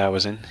of 100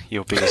 hours in,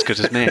 you'll be as good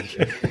as me.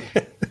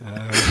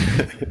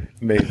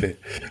 Maybe.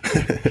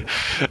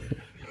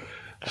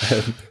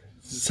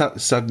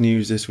 Sad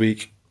news this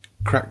week.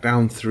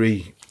 Crackdown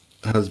 3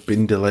 has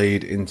been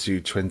delayed into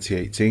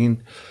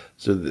 2018.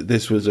 So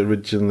this was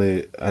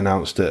originally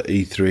announced at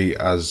E3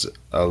 as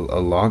a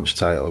launch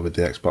title with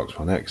the Xbox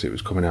One X. It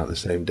was coming out the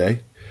same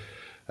day.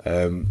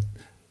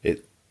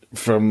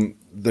 From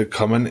the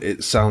comment,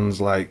 it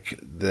sounds like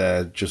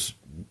they're just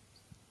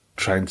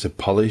trying to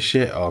polish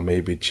it or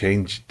maybe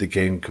change the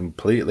game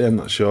completely. I'm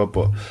not sure,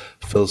 but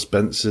Phil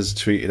Spencer's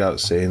tweeted out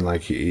saying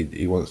like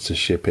he wants to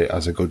ship it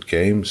as a good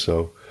game.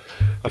 So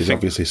there's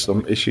obviously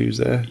some issues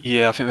there.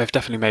 Yeah, I think they've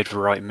definitely made the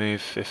right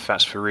move if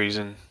that's the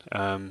reason.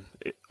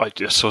 I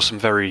just saw some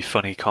very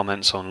funny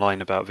comments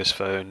online about this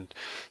phone,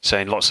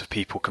 saying lots of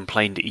people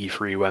complained at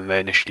E3 when they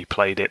initially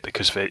played it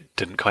because it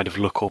didn't kind of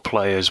look or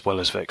play as well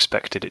as they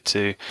expected it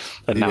to,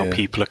 and now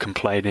people are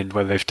complaining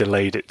when they've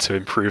delayed it to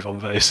improve on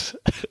those.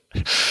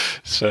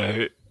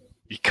 So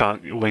you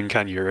can't win,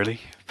 can you,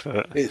 really?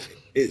 But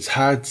it's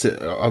hard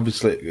to,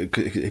 obviously,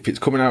 if it's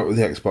coming out with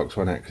the Xbox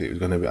One X, it was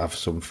going to have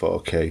some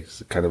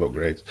 4K kind of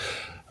upgrades.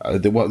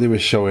 What they were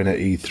showing at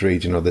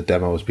E3, the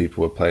demos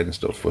people were playing and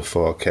stuff were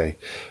 4K,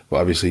 but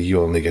obviously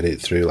you only get it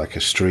through like a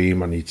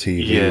stream on your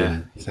TV. Yeah,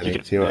 you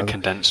get a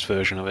condensed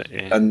version of it.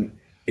 Yeah. And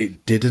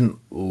it didn't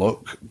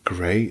look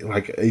great.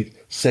 Like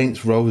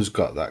Saints Row's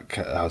got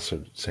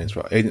that. Saints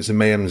Row, Agents of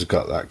Mayhem's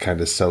got that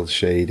kind of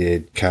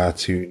cel-shaded,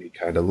 cartoony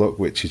kind of look,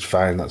 which is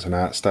fine. That's an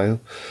art style,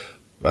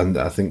 and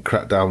I think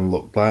Crackdown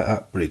looked like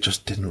that, but it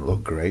just didn't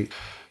look great.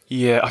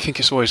 Yeah, I think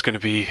it's always going to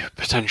be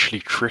potentially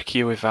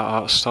trickier with that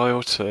art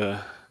style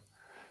to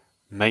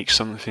make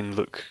something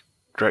look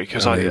great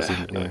because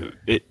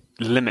it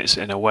limits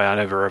it in a way. I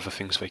know there are other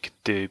things they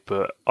could do,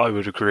 but I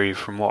would agree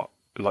from what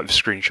like the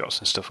screenshots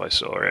and stuff I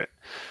saw,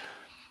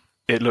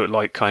 it looked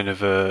like kind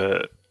of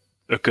a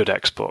good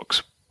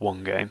Xbox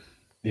One game.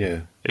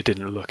 Yeah, it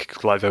didn't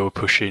look like they were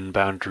pushing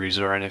boundaries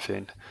or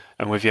anything.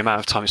 And with the amount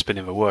of time it's been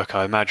in the work,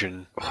 I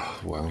imagine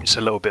it's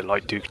a little bit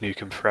like Duke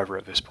Nukem Forever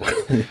at this point.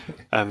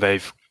 And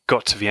they've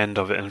got to the end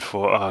of it and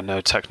thought, oh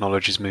no,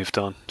 technology's moved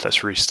on.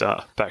 Let's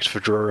restart. Back to the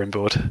drawing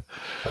board.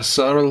 I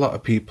saw a lot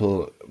of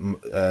people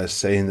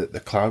saying that the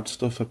cloud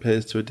stuff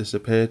appears to have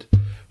disappeared.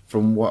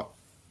 From what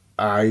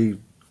I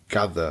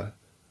gather,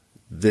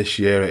 this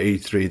year at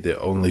E3 they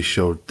only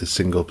showed the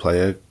single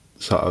player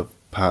sort of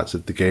parts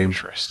of the game.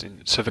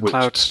 Interesting. So the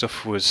cloud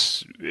stuff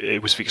was the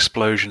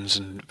explosions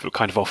and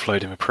kind of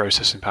offloading the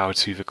processing power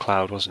to the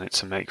cloud, wasn't it,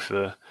 to make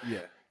the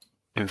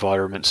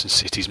environments and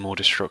cities more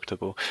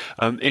destructible.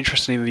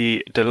 Interestingly,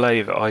 the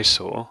delay that I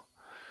saw,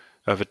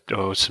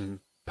 or some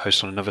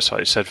posts on another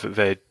site, said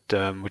that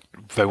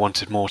they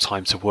wanted more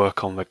time to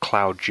work on the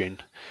CloudGen,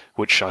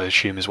 which I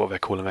assume is what they're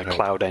calling their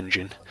cloud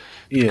engine.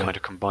 They kind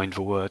of combined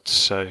the words.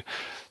 So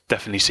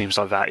definitely seems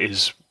like that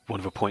is one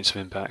of the points of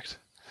impact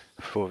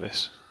for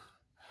this.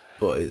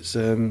 But it's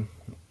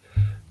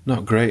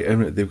not great.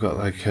 They've got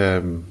like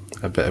a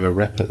bit of a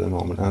rep at the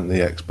moment, aren't they,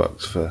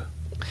 Xbox, for...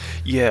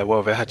 Yeah,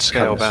 well, they had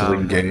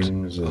Scalebound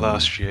games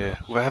last year.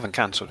 Well, they haven't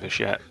cancelled this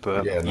yet,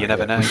 but you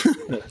never know.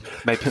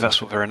 Maybe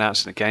that's what they're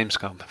announcing at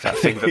Gamescom, that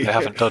thing that they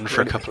haven't done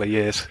for a couple of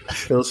years.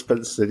 Phil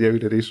Spencer said, yeah, we're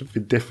going to do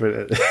something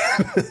different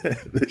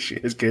at this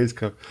year's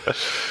Gamescom.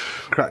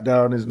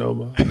 Crackdown is no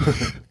more.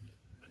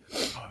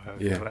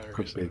 Yeah,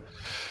 could be.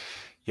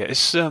 Yeah,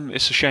 it's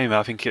a shame.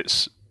 I think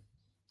it's...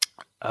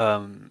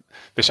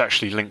 this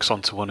actually links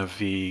onto one of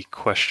the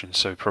questions,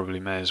 so probably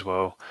may as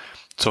well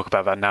talk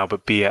about that now.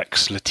 But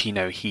BX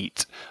Latino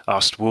Heat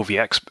asked, will the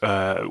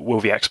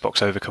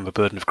Xbox overcome the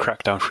burden of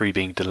Crackdown 3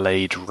 being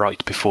delayed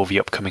right before the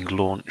upcoming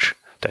launch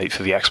date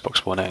for the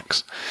Xbox One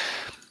X?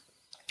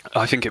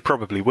 I think it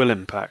probably will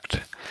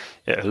impact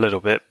it a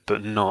little bit,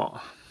 but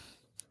not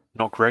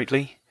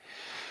greatly.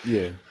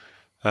 Yeah.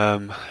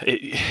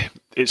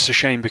 It's a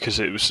shame because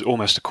it was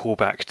almost a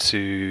callback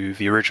to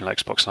the original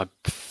Xbox, and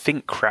I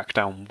think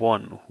Crackdown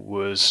 1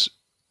 was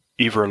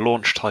either a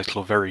launch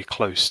title or very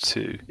close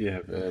to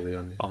early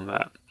on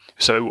that.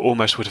 So it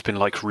almost would have been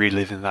like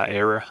reliving that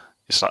era.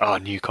 It's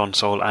like, new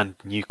console and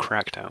new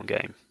Crackdown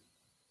game.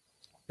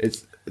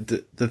 It's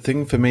the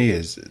thing for me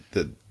is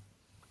that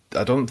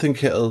I don't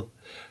think it'll...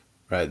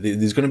 Right,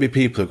 there's going to be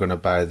people who are going to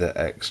buy the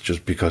X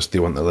just because they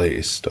want the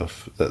latest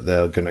stuff, that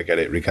they're going to get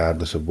it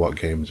regardless of what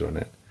games are on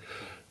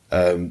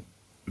it.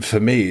 For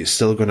me, it's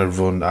still going to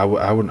run. I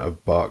wouldn't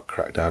have bought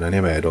Crackdown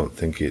anyway. I don't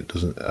think it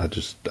doesn't.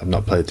 I've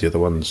not played the other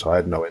ones, so I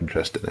had no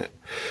interest in it.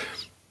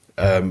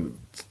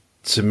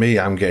 To me,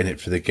 I'm getting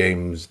it for the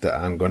games that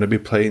I'm going to be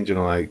playing. You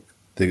know, like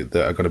that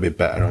are going to be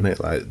better on it,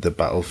 like the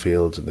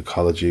Battlefields and the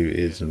Call of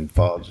Duties, and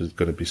Forza is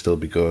going to still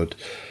be good.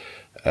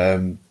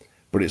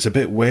 But it's a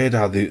bit weird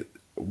how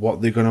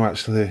what they're going to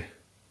actually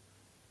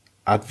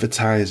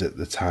advertise at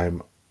the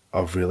time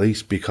of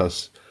release,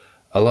 because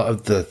a lot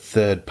of the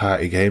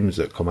third-party games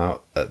that come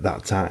out at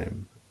that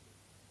time,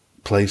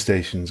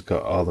 PlayStation's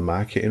got all the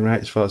marketing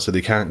rights for, so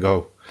they can't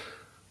go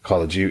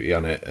Call of Duty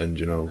on it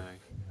and,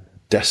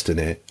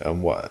 Destiny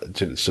and what.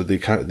 So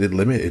they're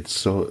limited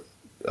so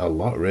a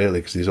lot, really,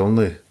 because there's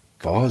only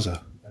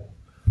Forza.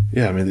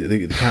 Yeah, I mean,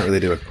 they can't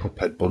really do a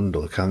Cuphead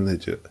bundle, can they?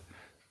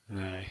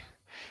 No.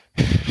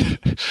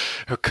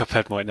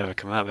 Cuphead might never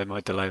come out. They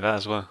might delay that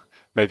as well.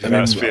 Maybe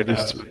that's the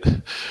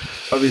announcement.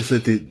 Obviously,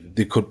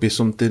 there could be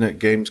something at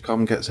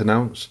Gamescom gets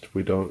announced.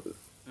 We don't.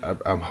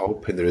 I'm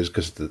hoping there is,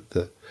 because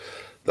the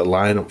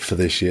lineup for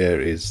this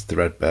year is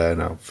threadbare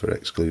now for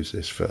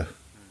exclusives.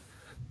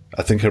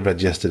 I think I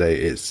read yesterday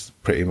it's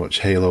pretty much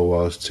Halo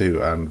Wars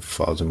 2 and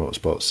Forza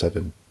Motorsport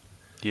 7.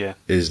 Yeah,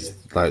 is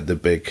like the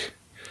big.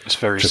 It's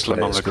very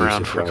slim on the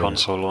ground for a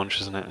console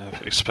launch, isn't it?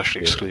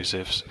 Especially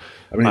exclusives.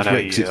 I mean,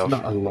 it's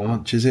not a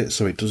launch, is it?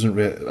 So it doesn't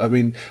really... I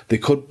mean, they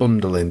could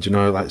bundle in,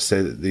 like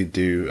say that they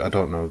do... I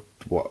don't know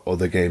what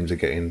other games are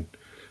getting,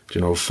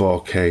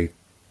 4K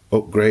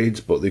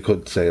upgrades, but they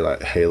could say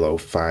like Halo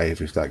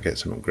 5 if that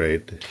gets an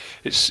upgrade.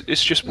 It's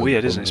just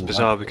weird, isn't it? It's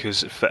bizarre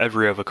because for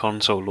every other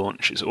console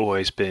launch, it's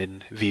always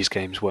been these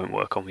games won't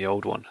work on the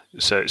old one.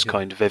 So it's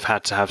kind of... They've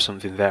had to have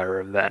something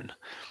there and then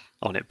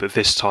on it, but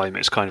this time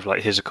it's kind of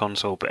like, here's a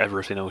console, but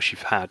everything else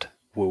you've had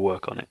will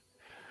work on it.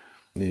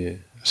 Yeah.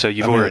 So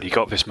you've already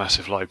got this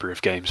massive library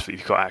of games that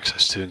you've got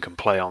access to and can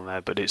play on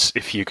there, but it's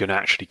if you can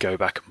actually go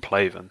back and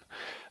play them.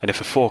 And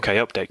if a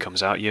 4K update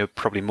comes out, you're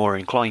probably more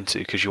inclined to,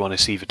 because you want to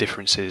see the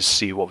differences,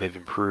 see what they've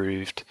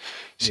improved,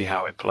 see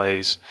how it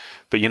plays.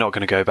 But you're not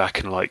going to go back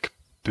and like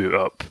boot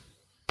up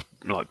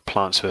like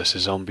Plants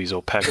vs Zombies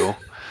or Peggle.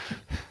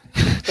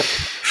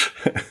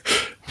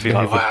 Feel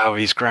like, wow,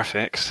 these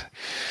graphics.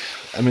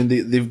 I mean,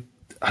 they've.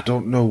 I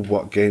don't know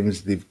what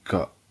games they've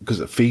got. Because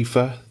at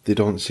FIFA, they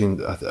don't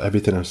seem...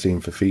 Everything I've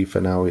seen for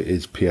FIFA now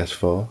is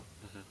PS4.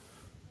 Mm-hmm.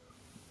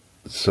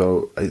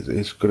 So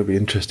it's going to be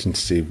interesting to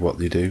see what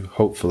they do.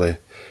 Hopefully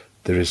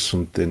there is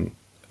something,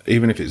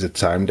 even if it's a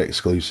timed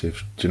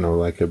exclusive,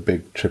 like a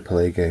big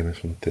AAA game or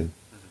something,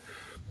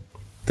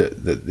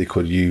 that they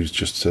could use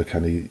just to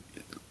kind of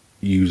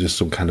use as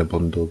some kind of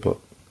bundle. But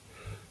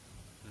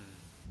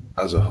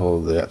as a whole,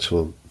 the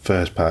actual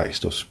first party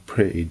stuff's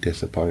pretty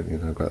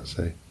disappointing, I've got to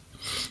say.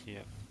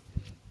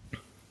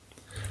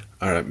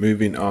 All right,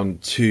 moving on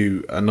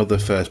to another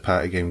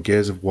first-party game,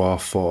 Gears of War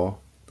 4.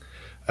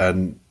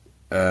 And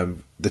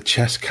the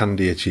chest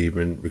candy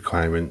achievement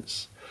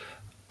requirements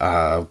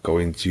are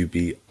going to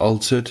be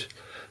altered.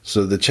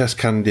 So the chest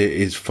candy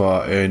is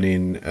for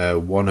earning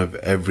one of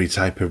every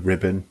type of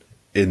ribbon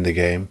in the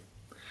game.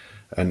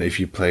 And if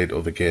you played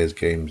other Gears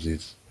games,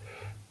 it's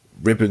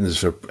ribbons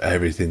for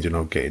everything,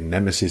 getting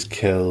nemesis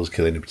kills,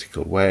 killing a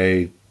particular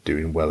way,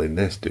 doing well in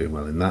this, doing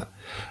well in that.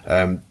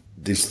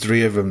 There's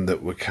 3 of them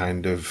that were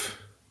kind of...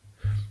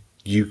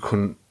 You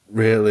couldn't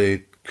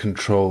really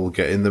control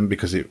getting them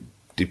because it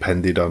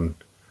depended on,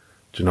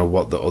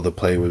 what the other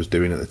player was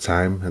doing at the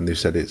time. And they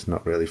said it's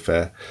not really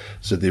fair.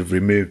 So they've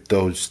removed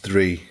those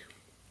 3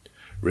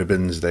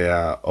 ribbons. They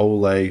are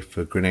Ole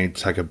for grenade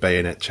tagger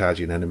bayonet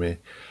charging enemy.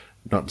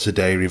 Not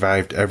today.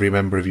 Revived every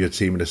member of your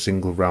team in a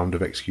single round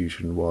of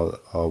execution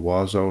or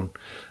war zone.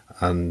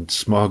 And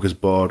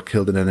Smorgasbord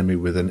killed an enemy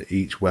with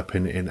each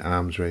weapon in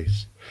arms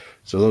race.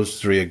 So those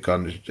 3 are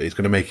gone. It's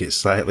going to make it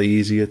slightly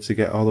easier to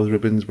get all those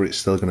ribbons, but it's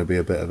still going to be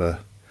a bit of a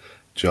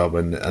job.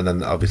 And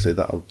then obviously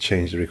that'll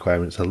change the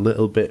requirements a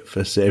little bit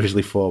for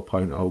Seriously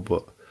 4.0,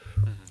 but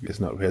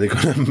it's not really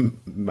going to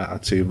matter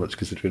too much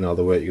considering all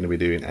the work you're going to be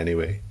doing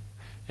anyway.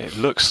 It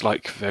looks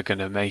like they're going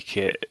to make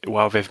it,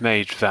 while they've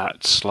made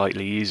that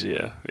slightly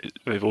easier,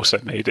 they've also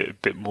made it a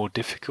bit more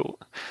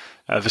difficult.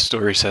 The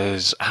story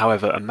says,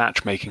 however, a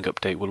matchmaking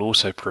update will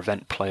also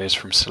prevent players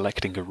from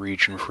selecting a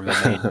region from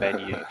a main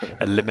menu,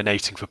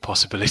 eliminating the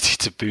possibility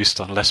to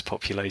boost on less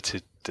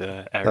populated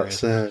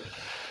areas. That's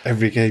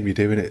every game you're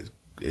doing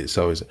it's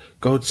always,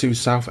 go to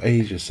South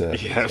Asia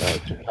servers,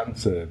 Japan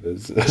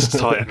servers. That's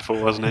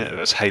Titanfall, wasn't it?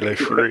 That's Halo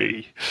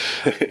 3.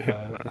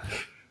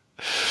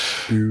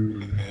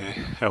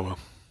 Oh well.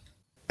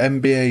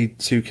 NBA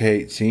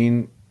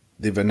 2K18,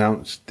 they've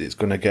announced it's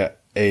going to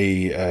get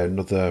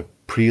another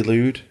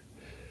prelude,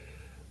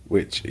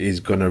 which is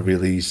going to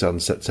release on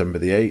September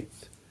the 8th.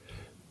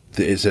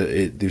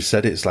 They've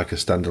said it's like a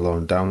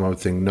standalone download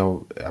thing.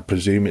 No, I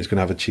presume it's going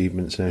to have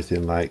achievements and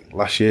everything like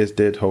last year's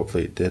did.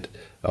 Hopefully it did.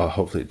 Or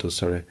hopefully it does,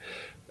 sorry.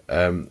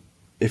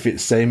 If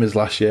it's same as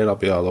last year, I'll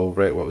be all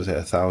over it. What was it,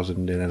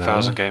 1,000 in an hour?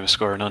 1,000 gamers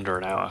scoring under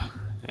an hour.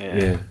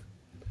 Yeah.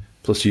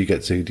 Plus you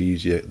get to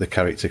use the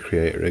character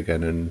creator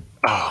again and...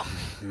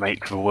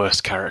 make the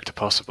worst character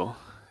possible.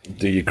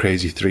 Do your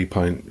crazy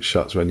 3-point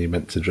shots when you're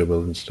meant to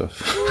dribble and stuff.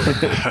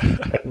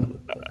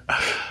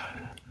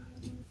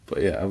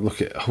 But yeah, I'm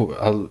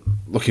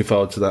looking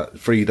forward to that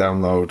free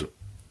download.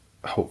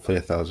 Hopefully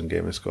 1,000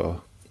 gamers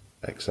score.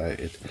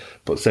 Excited.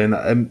 But saying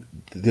that,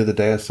 the other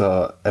day I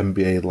saw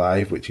NBA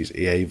Live, which is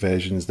EA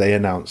versions. They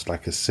announced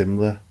like a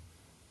similar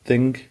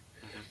thing,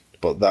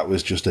 but that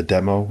was just a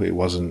demo. It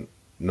wasn't.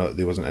 No,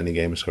 there wasn't any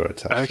gamer score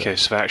attached. Okay,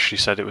 so they actually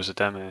said it was a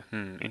demo.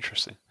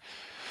 Interesting.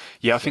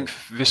 Yeah, I think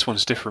this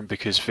one's different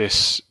because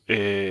this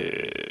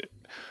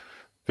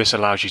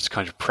allows you to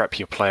kind of prep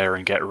your player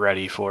and get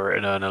ready for it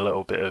and earn a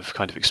little bit of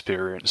kind of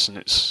experience, and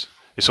it's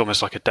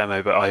almost like a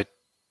demo. But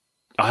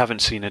I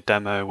haven't seen a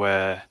demo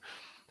where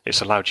it's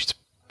allowed you to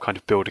kind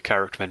of build a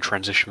character and then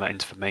transition that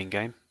into the main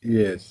game.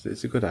 Yes,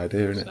 it's a good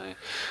idea, isn't it?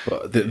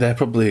 But they're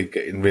probably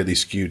getting really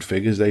skewed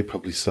figures. They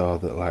probably saw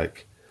that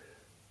like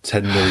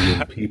 10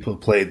 million people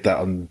played that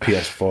on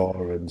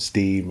PS4 and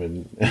Steam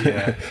and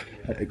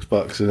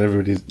Xbox, and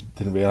everybody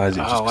didn't realise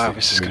it. Oh wow,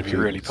 this is going to be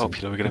really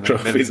popular. We're going to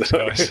make millions,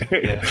 guys.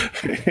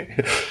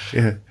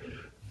 Yeah.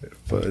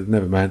 But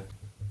never mind.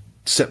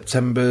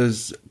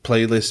 September's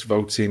playlist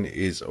voting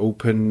is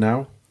open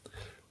now.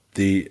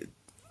 The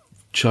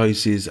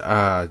choices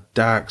are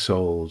Dark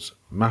Souls,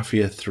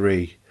 Mafia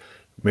 3,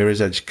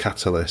 Mirror's Edge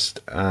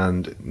Catalyst,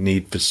 and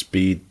Need for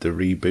Speed, the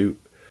reboot.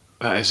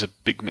 That is a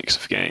big mix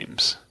of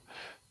games.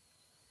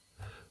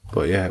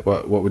 But yeah,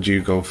 what would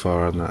you go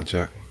for on that,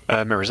 Jack?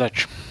 Mirror's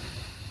Edge.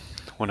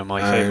 One of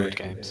my favourite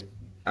games.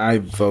 I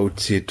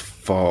voted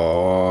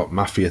for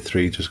Mafia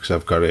 3 just because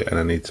I've got it and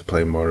I need to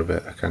play more of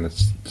it. I kind of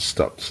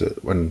stopped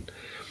it when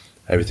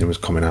everything was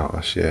coming out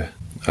last year.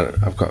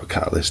 I've got a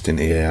Catalyst in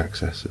EA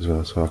Access as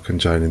well, so I can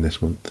join in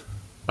this month.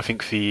 I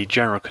think the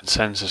general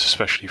consensus,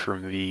 especially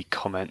from the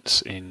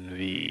comments in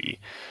the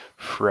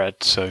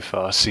thread so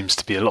far, seems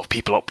to be a lot of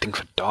people opting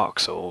for Dark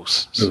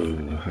Souls. So,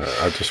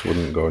 I just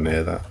wouldn't go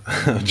near that.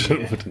 I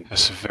just wouldn't.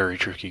 It's a very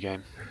tricky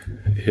game.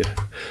 Yeah.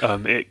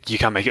 You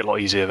can make it a lot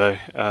easier though.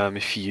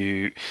 If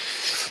you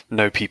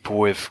know people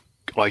with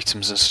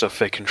items and stuff,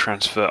 they can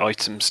transfer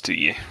items to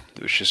you,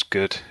 which is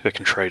good. They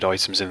can trade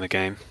items in the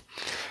game,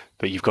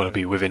 but you've got to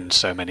be within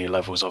so many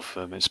levels of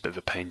them. It's a bit of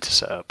a pain to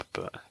set up,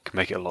 but it can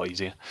make it a lot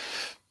easier.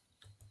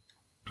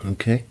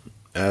 Okay.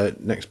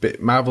 Next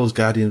bit, Marvel's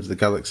Guardians of the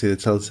Galaxy, the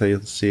Telltale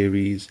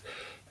series,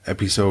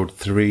 episode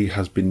 3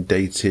 has been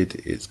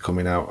dated. It's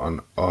coming out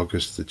on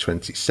August the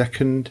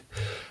 22nd.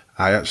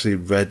 I actually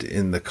read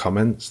in the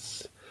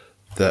comments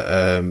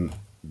that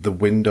the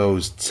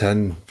Windows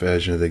 10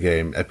 version of the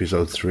game,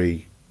 episode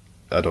 3,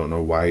 I don't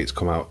know why it's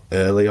come out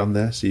early on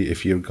there. So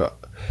if you've got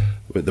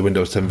with the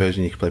Windows 10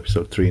 version, you can play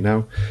episode 3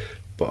 now.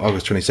 But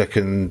August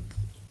 22nd,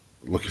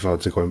 looking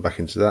forward to going back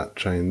into that,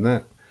 trying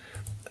that.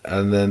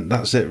 And then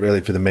that's it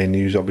really for the main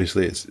news.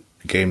 Obviously, it's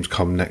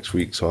Gamescom next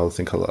week, so I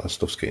think a lot of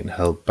stuff's getting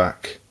held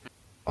back.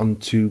 On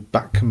to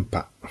Back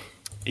Compat.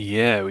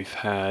 Yeah, we've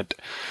had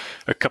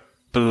a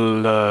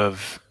couple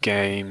of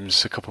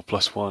games, a couple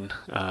plus one.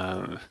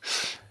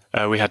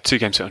 We had 2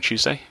 games out on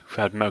Tuesday.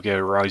 We had Metal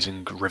Gear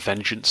Rising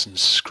Revengeance and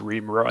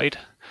Scream Ride.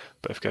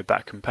 Both go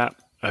Back Compat.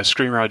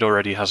 Scream Ride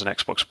already has an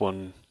Xbox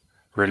One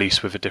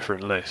release with a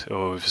different list,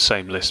 or with the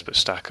same list but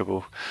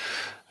stackable.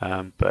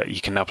 But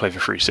you can now play the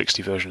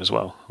 360 version as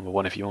well, on the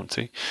One if you want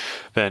to.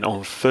 Then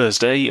on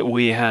Thursday,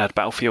 we had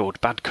Battlefield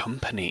Bad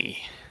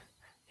Company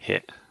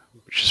hit,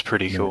 which is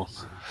pretty cool.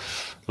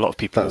 A lot of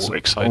people That's were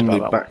excited only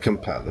about that. Back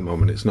Compat at the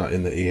moment. It's not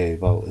in the EA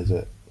vault, is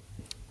it?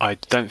 I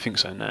don't think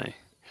so, no.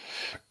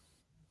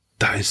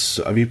 That is.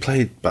 Have you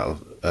played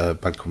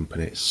Bad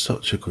Company? It's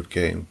such a good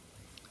game.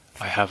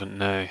 I haven't,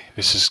 no.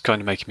 This is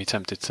kind of making me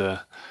tempted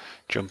to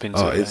jump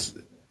into it.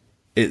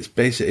 It's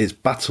basically it's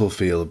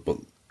Battlefield, but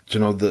do you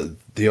know that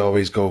they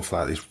always go for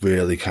like this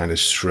really kind of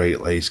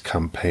straight-laced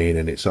campaign,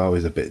 and it's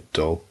always a bit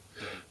dull.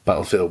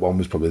 Battlefield 1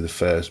 was probably the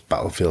first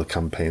Battlefield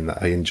campaign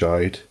that I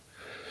enjoyed.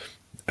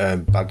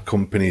 Bad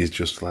Company is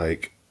just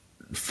like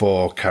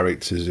 4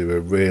 characters who are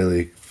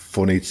really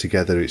funny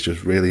together. It's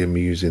just really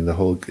amusing.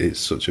 It's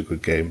such a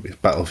good game. It's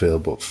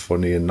Battlefield, but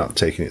funny and not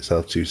taking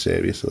itself too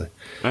seriously.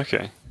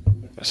 Okay,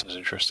 that sounds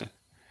interesting.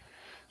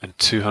 And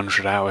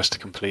 200 hours to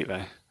complete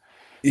though.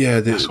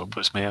 Yeah, that's what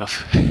puts me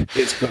off.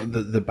 It's got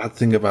the bad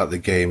thing about the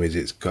game is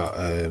it's got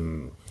I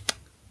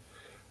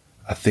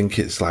think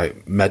it's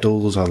like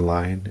medals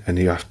online, and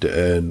you have to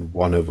earn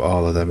one of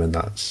all of them, and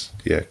that's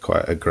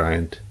quite a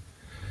grind.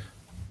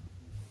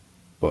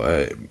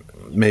 But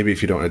maybe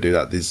if you don't want to do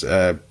that, there's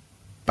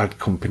Bad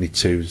Company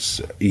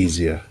 2's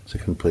easier to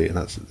complete, and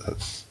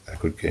that's a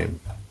good game.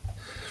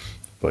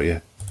 But yeah,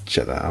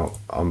 check that out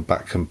on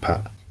Back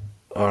Compat.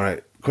 All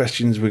right.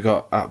 Questions, we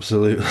got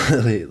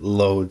absolutely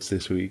loads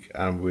this week,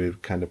 and we've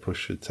kind of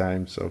pushed for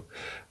time, so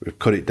we've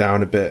cut it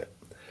down a bit.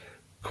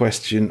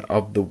 Question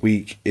of the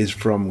week is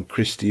from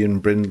Christian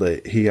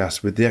Brindley. He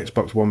asked, with the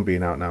Xbox One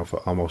being out now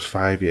for almost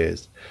 5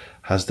 years,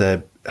 has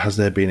there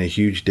been a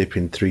huge dip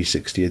in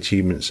 360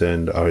 achievements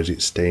earned, or is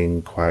it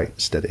staying quite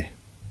steady?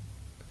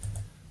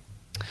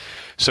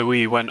 So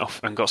we went off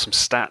and got some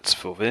stats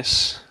for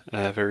this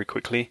very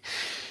quickly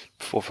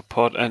before the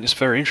pod, and it's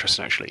very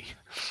interesting actually.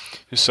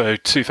 So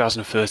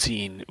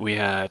 2013, we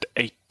had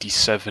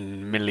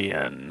 87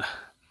 million.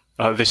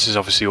 This is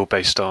obviously all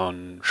based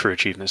on True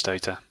Achievements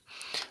data.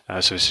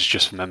 So this is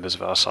just for members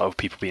of our site, of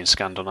people being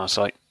scanned on our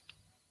site.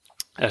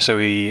 So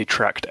we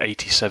tracked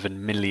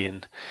 87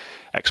 million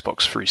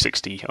Xbox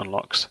 360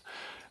 unlocks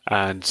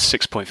and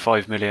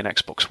 6.5 million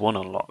Xbox One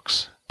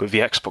unlocks. But the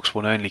Xbox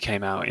One only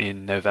came out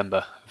in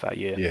November of that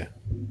year. Yeah.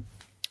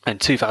 In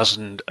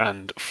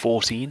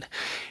 2014,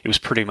 it was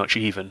pretty much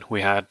even. We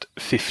had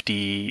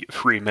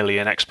 53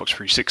 million Xbox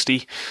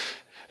 360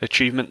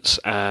 achievements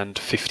and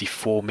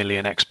 54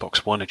 million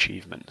Xbox One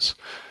achievements.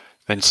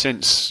 Then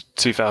since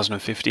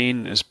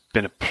 2015, there's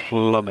been a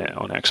plummet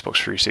on Xbox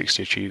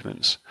 360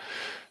 achievements.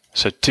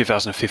 So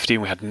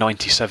 2015, we had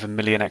 97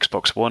 million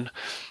Xbox One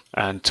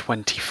and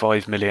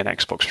 25 million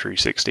Xbox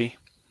 360.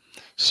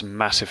 It's a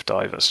massive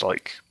dive. That's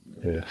like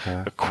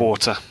a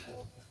quarter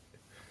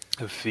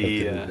of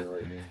the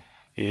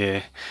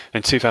yeah.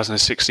 In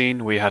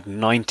 2016, we had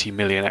 90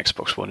 million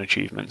Xbox One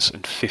achievements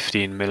and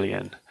 15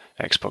 million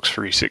Xbox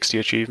 360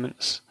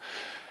 achievements.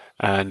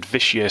 And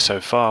this year so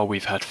far,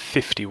 we've had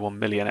 51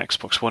 million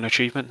Xbox One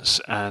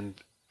achievements and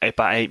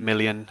about 8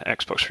 million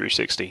Xbox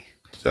 360.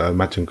 So I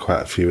imagine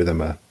quite a few of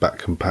them are Back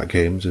Compat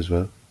games as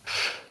well.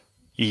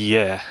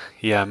 Yeah,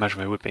 I imagine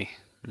they would be.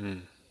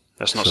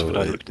 That's not something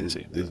I looked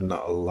into. There's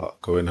not a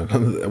lot going on.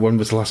 When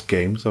was the last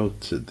game? So,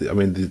 I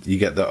mean, you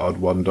get the odd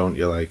one, don't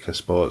you? Like a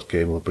sports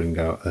game will bring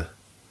out a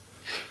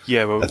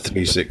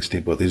 360,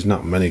 but there's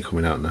not many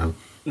coming out now.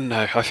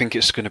 No, I think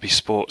it's going to be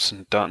sports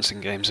and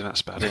dancing games, and that's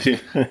about it.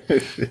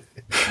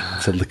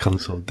 Until the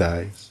console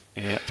dies.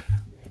 Yeah.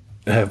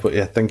 But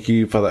yeah, thank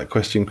you for that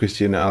question,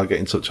 Christian. I'll get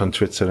in touch on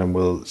Twitter and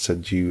we'll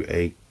send you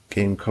a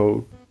game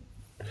code.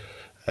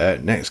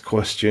 Next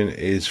question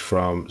is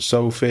from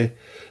Sophie.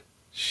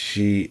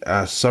 She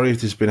asks, sorry if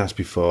this has been asked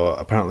before.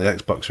 Apparently,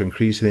 Xbox are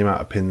increasing the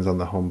amount of pins on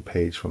the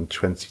homepage from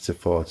 20 to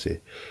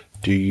 40.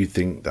 Do you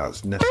think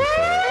that's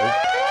necessary?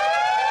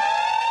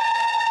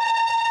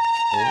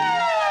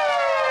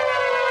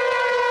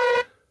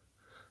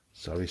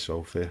 Sorry,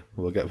 Sophie.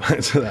 We'll get back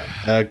to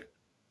that.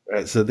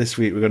 So this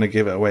week we're going to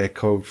give away a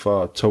code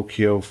for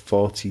Tokyo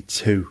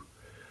 42.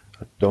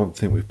 I don't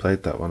think we've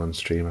played that one on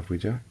stream, have we,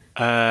 Jack?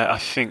 I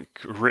think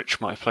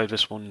Rich might have played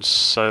this one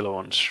solo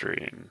on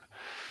stream.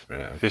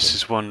 Right, okay. This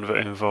is one that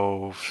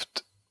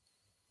involved...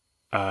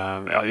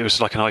 it was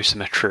like an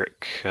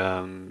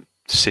isometric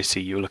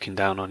city you were looking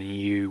down on, and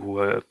you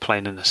were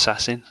playing an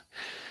assassin,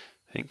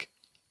 I think.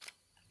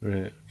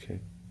 Right, okay.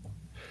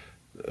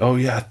 Oh,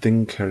 yeah, I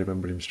think I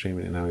remember him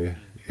streaming it now,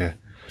 yeah.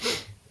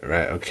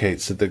 Right, okay,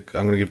 so I'm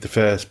going to give the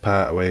first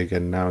part away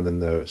again now, and then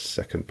the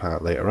second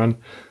part later on.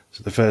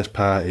 So the first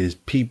part is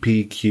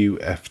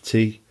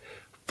PPQFT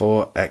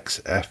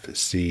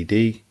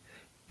 4XFCD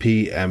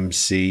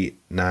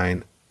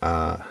PMC9R,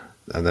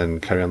 and then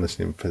carry on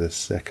listening for the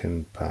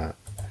second part.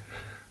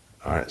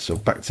 All right, so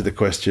back to the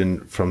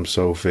question from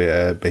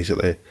Sophie.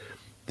 Basically,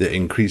 the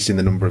increasing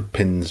the number of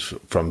pins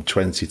from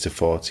 20 to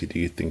 40, do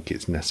you think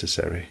it's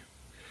necessary?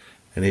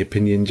 Any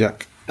opinion,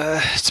 Jack?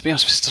 To be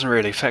honest, this doesn't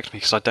really affect me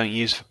because I don't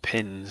use for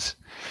pins.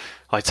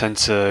 I tend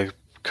to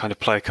kind of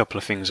play a couple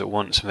of things at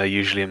once, and they're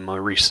usually in my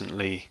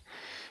recently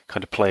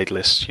kind of played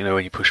list. You know,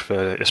 when you push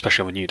for,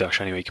 especially on a new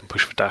Dash anyway, you can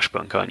push for Dash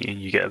button, can't you?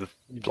 And you get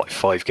like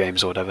 5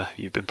 games or whatever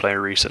you've been playing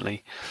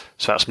recently.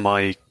 So that's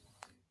my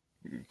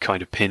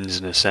kind of pins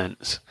in a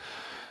sense.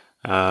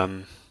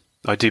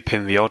 I do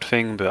pin the odd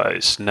thing, but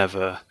it's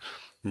never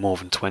more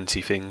than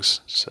 20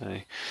 things. So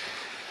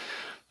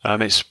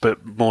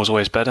but more's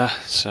always better.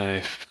 So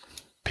if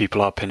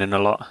people are pinning a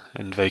lot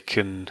and they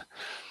can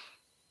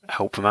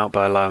help them out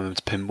by allowing them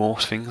to pin more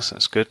things,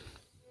 that's good.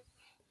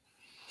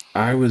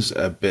 I was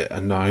a bit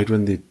annoyed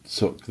when they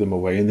took them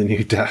away in the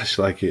new Dash.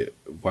 Like, it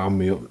wound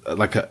me up.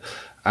 Like,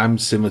 I'm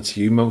similar to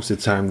you. Most of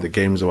the time, the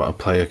games I want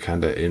to play are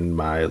kind of in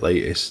my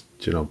latest,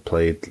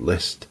 played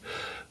list.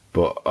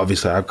 But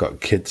obviously, I've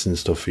got kids and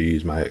stuff who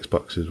use my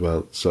Xbox as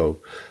well. So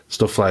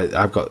stuff like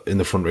I've got in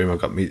the front room,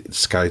 I've got me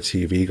Sky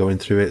TV going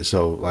through it.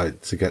 So like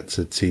to get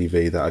to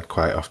TV that I'd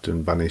quite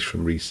often vanish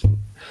from recent.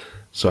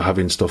 So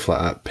having stuff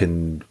like that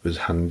pinned was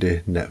handy.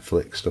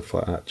 Netflix, stuff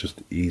like that,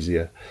 just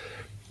easier.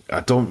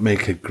 I don't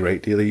make a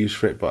great deal of use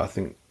for it, but I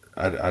think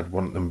I'd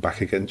want them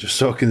back again just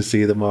so I can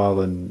see them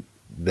all and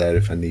there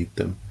if I need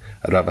them.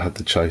 I'd rather have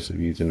the choice of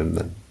using them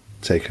than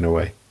taken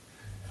away.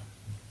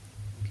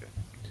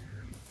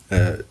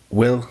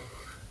 Will,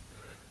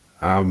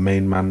 our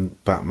main man,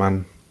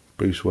 Batman,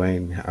 Bruce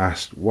Wayne,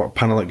 asked, what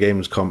panel at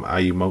Gamescom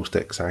are you most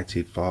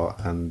excited for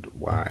and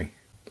why?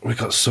 We've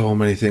got so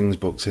many things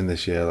booked in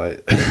this year.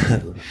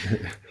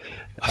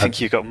 I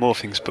think you got more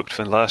things booked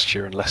than last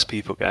year and less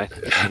people going.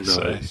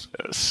 So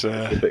it's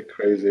a bit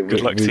crazy. Good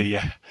luck to you.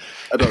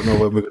 I don't know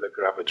when we're going to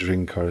grab a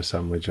drink or a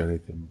sandwich or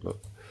anything, but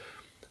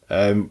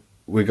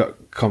we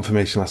got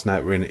confirmation last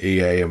night we're in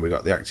EA and we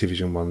got the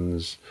Activision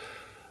ones.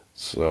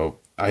 So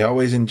I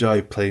always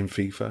enjoy playing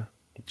FIFA,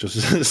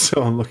 just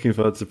so I'm looking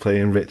forward to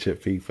playing Rich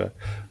at FIFA,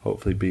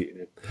 hopefully beating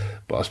him.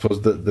 But I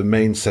suppose the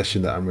main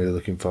session that I'm really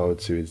looking forward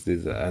to is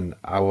there's an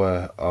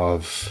hour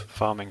of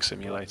Farming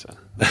Simulator.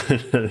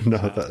 No,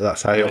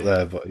 that's high up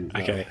there. But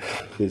okay,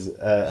 there's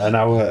an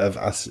hour of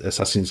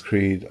Assassin's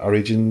Creed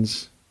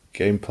Origins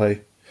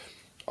gameplay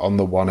on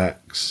the One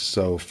X,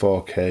 so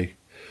 4K.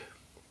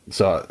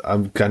 So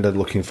I'm kind of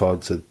looking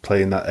forward to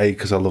playing that,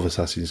 because I love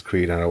Assassin's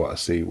Creed and I want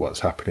to see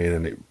what's happening,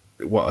 and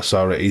what I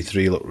saw at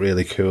E3 looked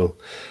really cool.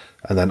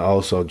 And then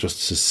also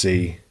just to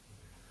see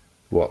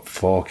what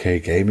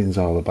 4K gaming's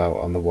all about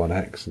on the One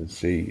X and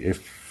see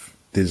if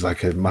there's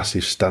like a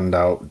massive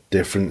standout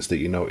difference that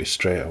you notice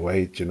straight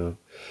away, Because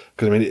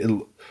I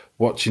mean,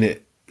 watching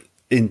it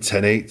in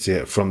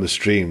 1080 from the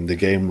stream, the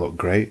game looked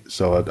great.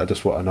 So I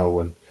just want to know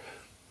when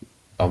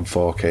on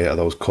 4K, are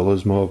those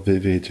colours more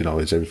vivid?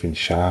 Is everything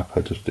sharp?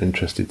 I'm just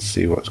interested to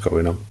see what's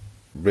going on.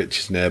 Rich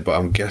is there, but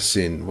I'm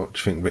guessing, what do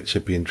you think Rich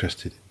would be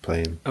interested in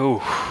playing?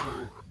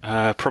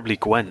 Probably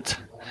Gwent.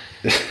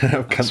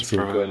 I've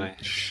cancelled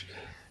Gwent.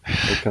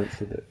 I've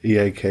cancelled it.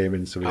 EA came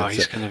in, so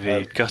he's going to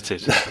be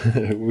gutted.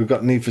 We've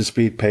got Need for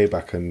Speed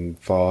Payback and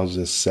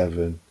Forza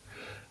 7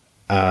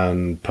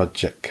 and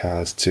Project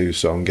Cars 2,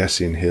 so I'm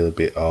guessing he'll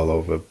be all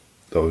over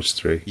those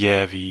 3.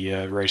 Yeah,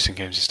 the racing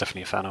games he's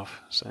definitely a fan of.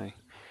 So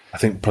I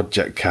think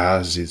Project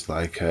Cars is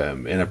like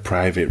in a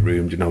private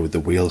room, with the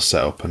wheels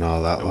set up and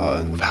all that.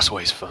 And that's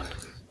always fun.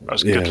 That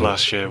was good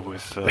last year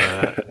with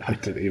I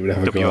didn't even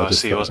have a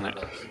WRC, wasn't it?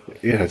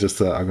 Yeah, I just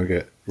thought I'm going to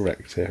get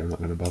wrecked here. I'm not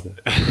going to bother.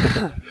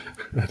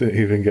 I didn't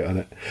even get on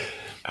it.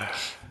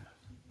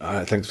 All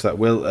right, thanks for that,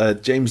 Will.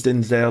 James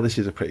Dinsdale, this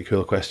is a pretty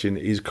cool question.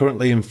 He's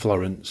currently in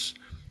Florence,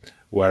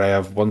 where I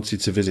have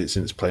wanted to visit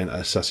since playing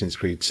Assassin's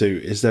Creed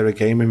 2. Is there a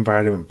game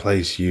environment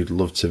place you'd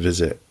love to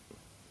visit?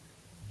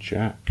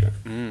 Jack?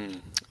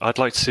 I'd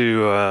like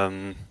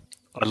to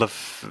I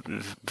love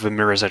the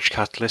Mirror's Edge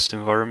Catalyst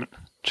environment.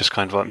 Just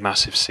kind of like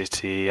massive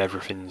city,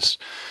 everything's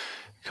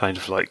kind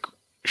of like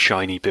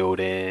shiny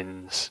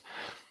buildings.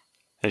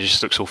 It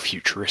just looks all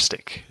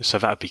futuristic, so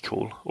that'd be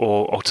cool.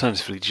 Or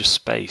alternatively, just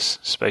space.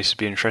 Space would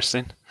be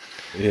interesting.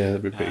 Yeah,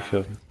 that'd be pretty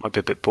cool. Might be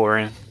a bit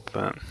boring,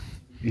 but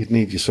you'd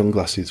need your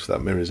sunglasses for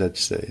that Mirror's Edge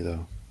city,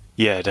 though.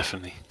 Yeah,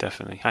 definitely.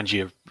 And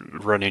your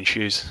running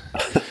shoes.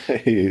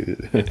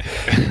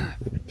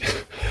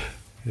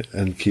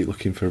 And keep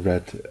looking for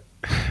red.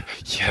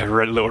 Yeah,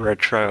 little red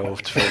trail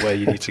for where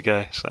you need to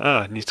go. So,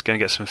 I need to go and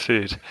get some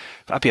food.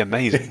 That'd be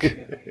amazing.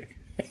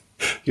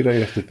 You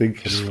don't have to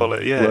think. Just follow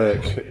it, yeah.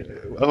 Work.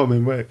 Oh, I'm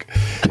in work.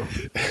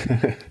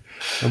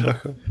 I'm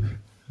back up.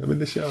 I'm in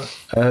the shower.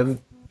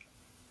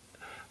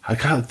 I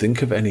can't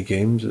think of any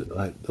games that,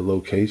 like, the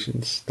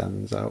location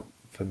stands out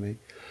for me.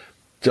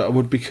 That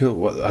would be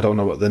cool. I don't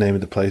know what the name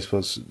of the place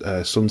was.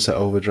 Sunset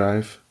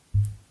Overdrive.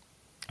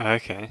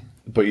 Okay.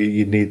 But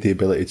you need the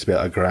ability to be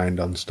able to grind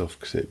on stuff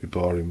because it'd be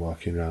boring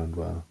walking around.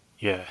 Well,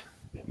 yeah.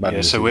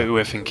 Yeah. So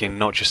we're thinking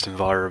not just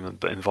environment,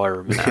 but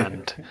environment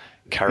and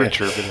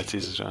character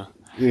abilities as well.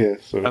 Yeah.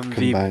 So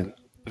combined.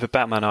 The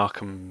Batman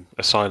Arkham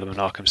Asylum and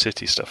Arkham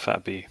City stuff,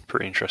 that'd be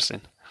pretty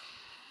interesting.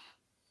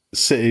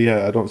 City,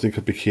 yeah, I don't think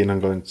I'd be keen on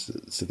going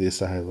to the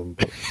asylum,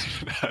 but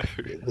no.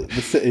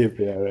 The city would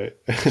be alright.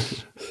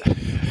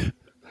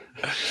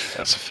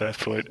 That's a fair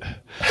point.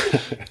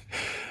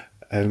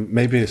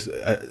 Maybe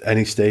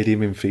any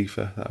stadium in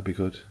FIFA, that'd be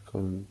good. Go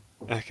and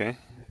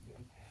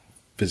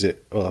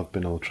visit. Well, I've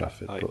been Old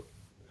Trafford, but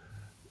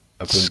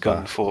I've been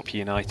Scunthorpe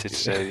United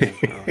Stadium.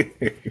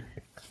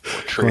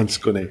 Come on,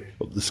 Scunny,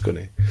 up the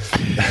Scunny.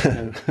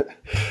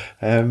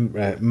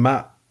 Right,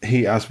 Matt,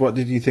 he asked, what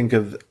did you think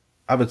of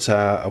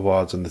Avatar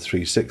Awards on the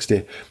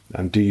 360,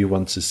 and do you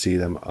want to see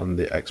them on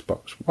the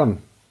Xbox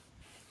One?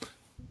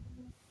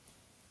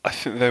 I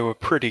think they were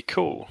pretty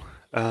cool.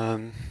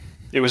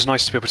 It was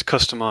nice to be able to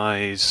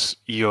customize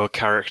your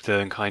character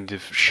and kind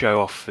of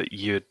show off that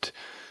you'd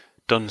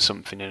done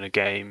something in a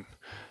game.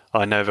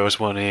 I know there was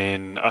one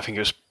in, I think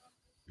it was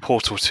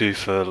Portal 2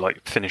 for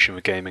like finishing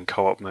the game in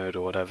co-op mode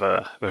or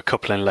whatever. There were a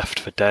couple in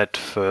Left 4 Dead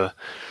for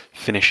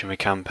finishing the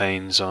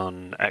campaigns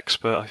on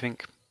Expert, I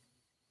think.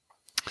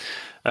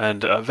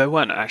 And there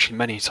weren't actually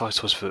many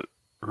titles that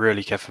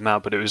really kept them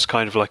out, but it was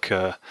kind of like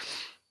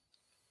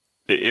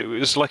it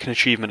was like an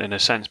achievement in a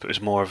sense, but it was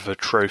more of a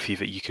trophy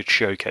that you could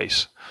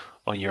showcase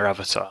on your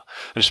avatar.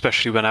 And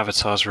especially when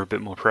avatars were a bit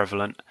more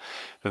prevalent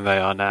than they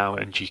are now,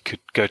 and you could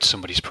go to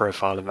somebody's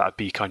profile and that'd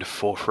be kind of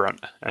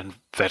forefront, and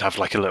they'd have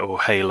like a little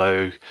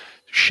Halo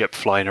ship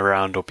flying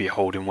around or be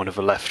holding one of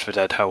the Left 4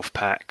 Dead health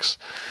packs.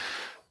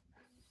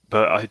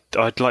 But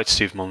I'd like to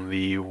see them on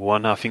the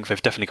One. I think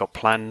they've definitely got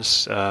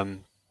plans.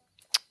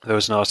 There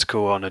was an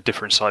article on a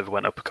different site that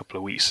went up a couple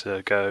of weeks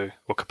ago,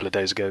 or a couple of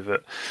days ago,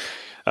 that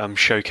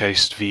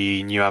showcased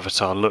the new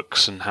Avatar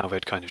looks and how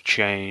they'd kind of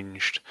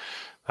changed.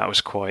 That was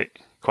quite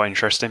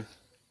interesting.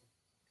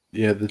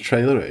 Yeah, the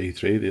trailer at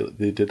E3,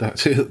 they did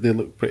actually, they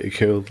look pretty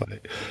cool.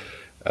 Like,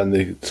 and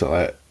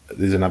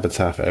there's an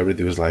avatar for everything.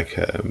 There was like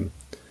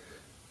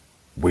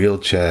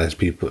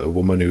wheelchairs, a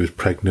woman who was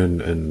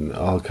pregnant, and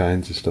all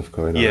kinds of stuff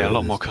going on. Yeah, a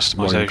lot more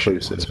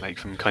customization to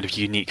make them kind of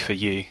unique for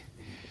you.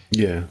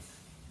 Yeah.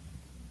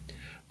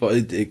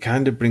 But it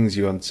kind of brings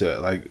you onto,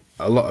 like,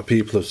 a lot of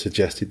people have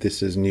suggested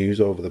this as news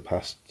over the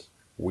past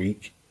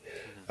week.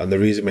 And the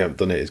reason we haven't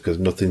done it is because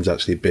nothing's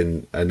actually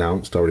been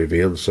announced or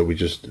revealed. So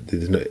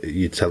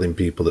you're telling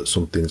people that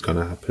something's going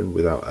to happen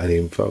without any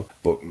info.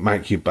 But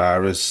Mike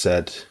Ybarra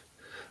said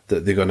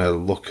that they're going to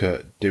look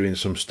at doing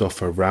some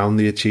stuff around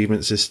the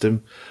achievement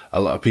system.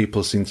 A lot of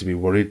people seem to be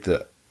worried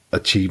that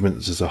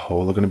achievements as a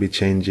whole are going to be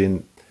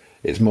changing.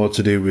 It's more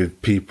to do with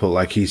people,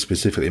 like he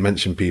specifically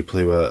mentioned, people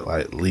who are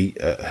like elite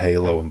at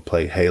Halo and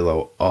play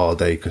Halo all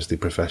day because they're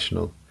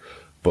professional,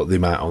 but they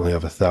might only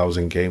have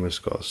 1,000 gamer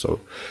scores. So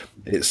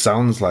it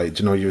sounds like,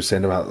 you were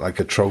saying about like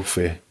a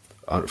trophy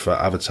for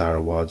Avatar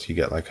Awards, you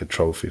get like a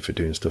trophy for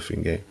doing stuff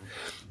in game.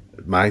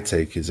 My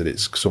take is that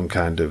it's some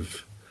kind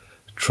of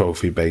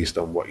trophy based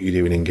on what you're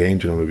doing in game.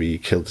 Maybe your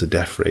kill to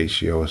death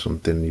ratio or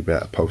something, you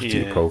better post to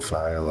your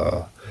profile,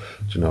 or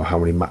how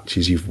many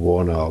matches you've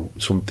won or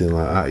something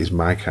like that is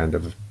my kind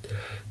of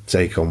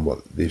take on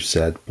what they've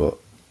said, but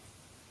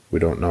we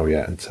don't know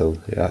yet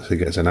until it actually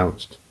gets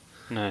announced.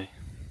 No.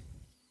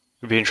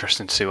 It'd be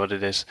interesting to see what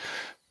it is,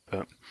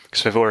 but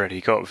because they've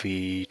already got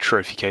the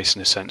trophy case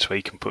in a sense where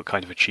you can put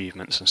kind of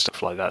achievements and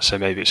stuff like that, so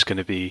maybe it's going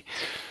to be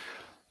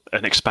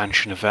an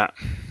expansion of that.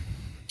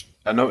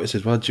 I noticed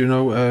as well,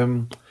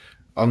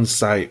 on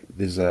site,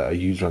 there's a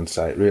user on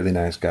site, really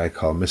nice guy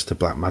called Mr.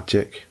 Black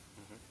Magic.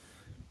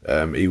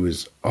 He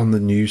was on the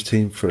news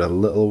team for a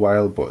little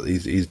while, but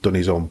he's done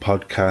his own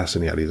podcast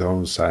and he had his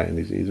own site, and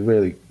he's a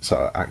really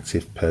sort of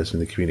active person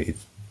in the community,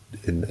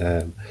 in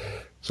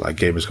like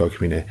Gamerscore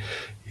community.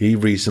 He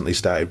recently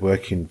started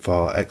working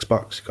for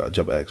Xbox. He got a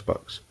job at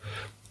Xbox,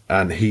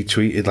 and he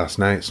tweeted last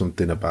night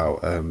something about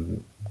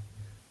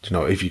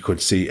if you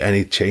could see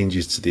any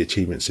changes to the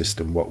achievement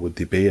system, what would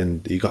they be?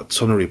 And he got a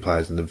ton of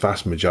replies, and the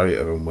vast majority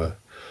of them were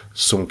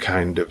some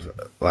kind of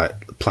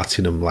like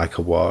platinum like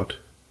award.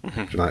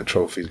 Like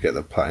trophies get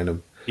the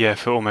platinum. Yeah,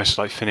 for almost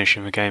like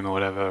finishing the game or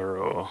whatever,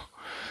 or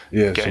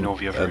getting all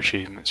the other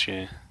achievements.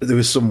 Yeah, there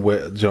was some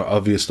weird,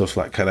 obvious stuff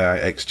like, can I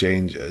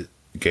exchange a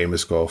gamer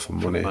score for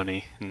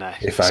money? No.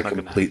 If I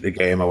complete the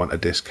game, I want a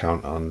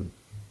discount on,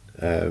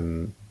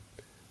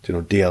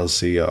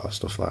 DLC or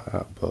stuff like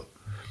that. But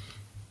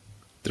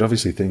they're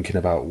obviously thinking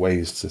about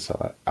ways to sort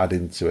of add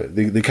into it.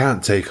 They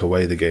can't take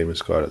away the gamer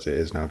score as it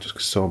is now, just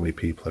because so many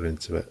people are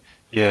into it.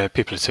 Yeah,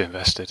 people are too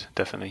invested,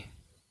 definitely.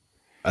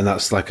 And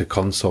that's like a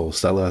console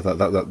seller.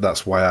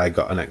 That's why I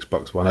got an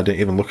Xbox One. I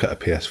didn't even look at a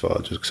PS4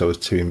 just because I was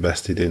too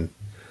invested in.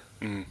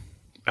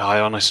 I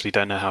honestly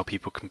don't know how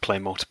people can play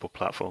multiple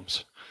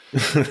platforms.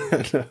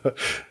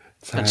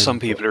 And some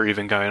people are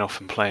even going off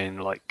and playing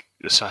like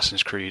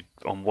Assassin's Creed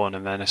on one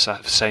and then the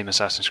same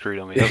Assassin's Creed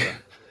on the other.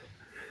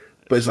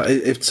 But it's like,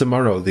 if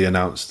tomorrow they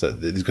announced that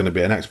there's going to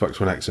be an Xbox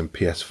One X and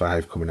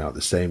PS5 coming out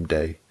the same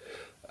day,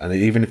 and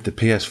even if the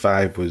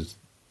PS5 was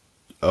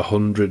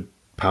 £100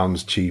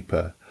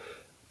 cheaper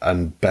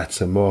and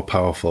better, more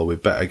powerful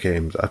with better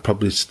games, I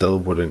probably still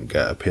wouldn't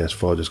get a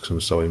PS4 just because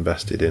I'm so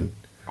invested in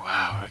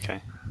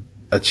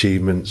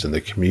achievements and the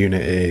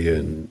community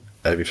and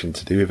everything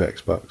to do with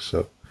Xbox.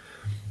 So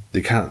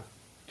they can't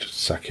just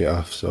sack it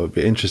off. So it'd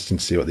be interesting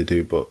to see what they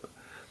do. But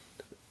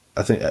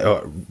I think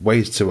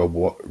ways to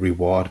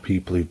reward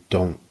people who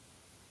don't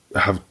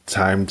have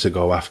time to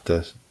go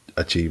after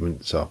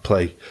achievements or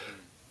play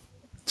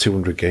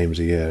 200 games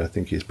a year, I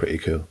think is pretty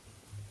cool.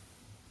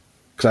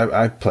 Because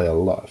I play a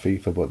lot of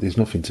FIFA, but there's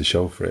nothing to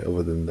show for it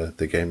other than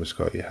the gamer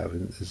score you have.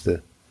 Is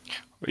the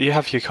You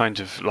have your kind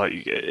of like,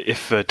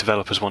 if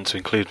developers want to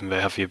include them, they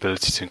have the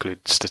ability to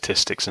include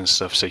statistics and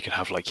stuff, so you can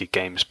have like your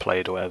games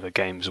played or whatever,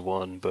 games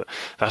won, but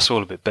that's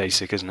all a bit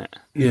basic, isn't it?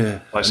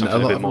 Yeah. Like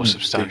something a bit more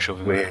substantial.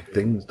 Weird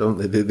things, don't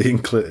they? They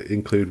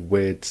include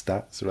weird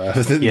stats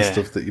rather than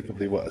stuff that you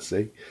probably want to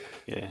see.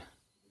 Yeah.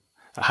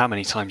 How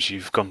many times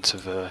you've gone to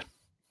the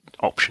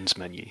options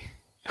menu?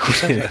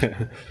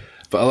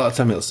 But a lot of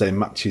time it'll say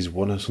matches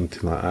won or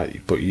something like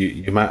that. But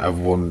you might have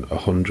won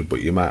 100,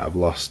 but you might have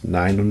lost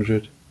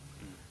 900.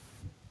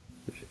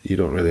 You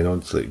don't really know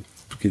until it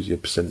gives you a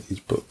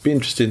percentage. But it'll be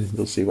interesting.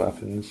 We'll see what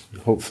happens.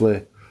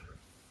 Hopefully,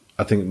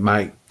 I think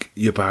Mike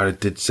Ybarra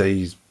did say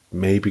he's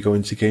maybe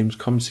going to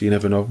Gamescom, so you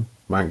never know.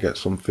 Might get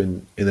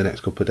something in the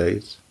next couple of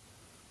days.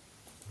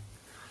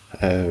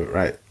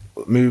 Right.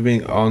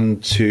 Moving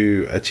on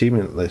to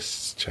achievement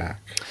lists,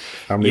 Jack.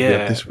 How many do you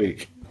have this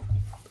week?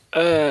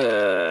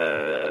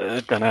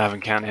 I don't know, I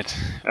haven't counted.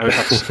 We've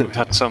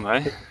had some,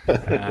 eh?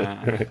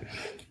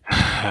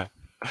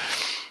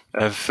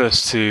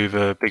 First two,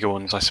 the bigger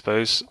ones, I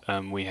suppose.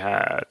 We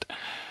had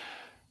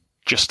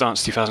Just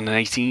Dance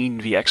 2018,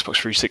 the Xbox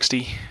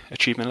 360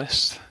 achievement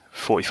list,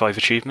 45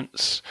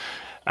 achievements,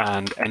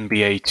 and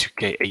NBA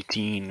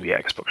 2K18, the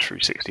Xbox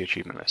 360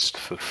 achievement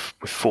list, with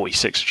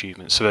 46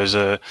 achievements. So there's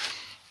a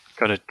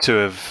kind of two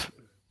of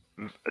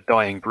a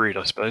dying breed,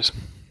 I suppose.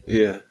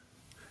 Yeah.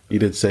 You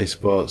did say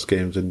sports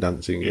games and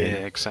dancing games.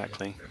 Yeah,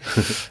 exactly.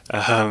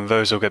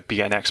 Those will be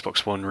getting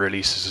Xbox One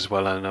releases as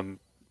well, and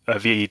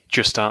the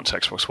Just Dance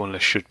Xbox One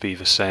list should be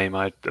the same,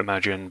 I'd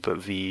imagine,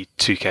 but the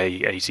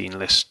 2K18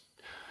 list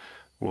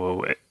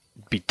will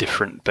be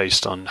different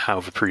based on how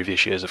the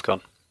previous years have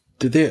gone.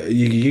 You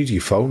use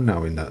your phone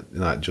now in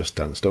that Just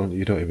Dance, don't you?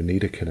 You don't even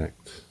need a Kinect.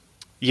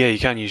 Yeah, you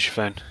can use your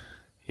phone.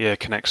 Yeah,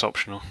 Kinect's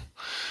optional.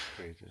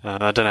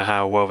 I don't know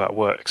how well that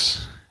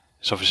works.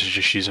 It's obviously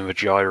just using the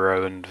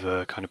gyro and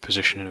the kind of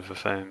positioning of the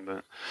phone,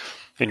 but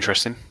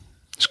interesting.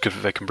 It's good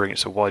that they can bring it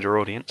to a wider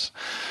audience.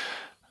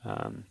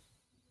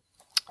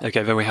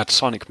 Okay, then we had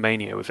Sonic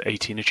Mania with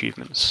 18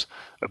 achievements,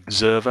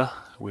 Observer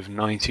with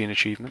 19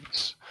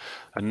 achievements,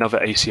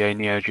 another ACA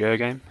Neo Geo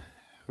game,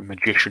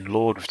 Magician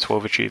Lord with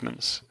 12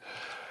 achievements,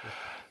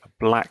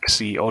 Black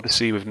Sea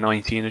Odyssey with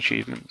 19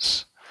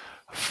 achievements,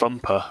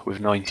 Thumper with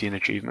 19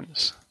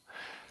 achievements,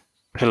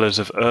 Pillars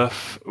of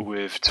Earth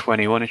with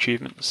 21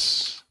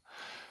 achievements,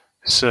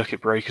 Circuit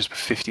Breakers with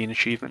 15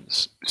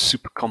 achievements,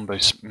 Super Combo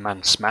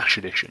Man Smash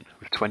Edition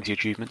with 20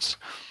 achievements,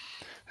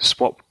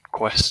 Swap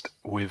Quest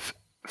with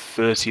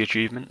 30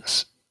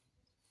 achievements,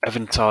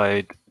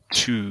 Eventide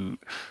 2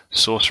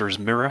 Sorcerer's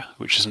Mirror,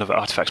 which is another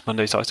Artifacts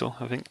Monday title,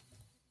 I think,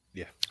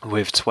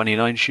 with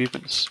 29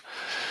 achievements,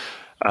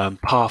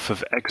 Path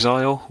of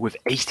Exile with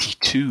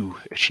 82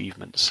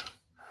 achievements,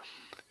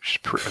 which is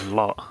pretty a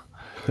lot.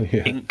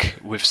 Yeah. Ink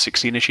with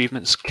 16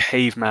 achievements,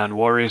 Caveman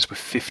Warriors with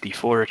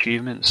 54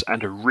 achievements,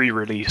 and a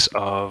re-release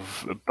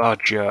of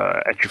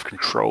Baja Edge of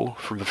Control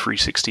from the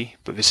 360,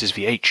 but this is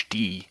the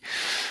HD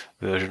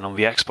version on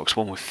the Xbox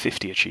One with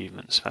 50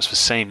 achievements. That's the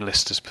same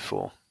list as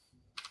before.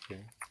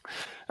 Okay.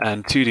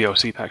 And 2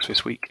 DLC packs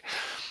this week.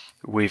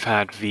 We've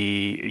had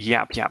the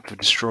Yap Yap the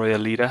Destroyer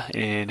leader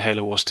in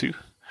Halo Wars 2,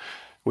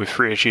 with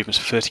 3 achievements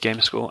for 30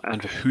 gamer score,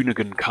 and the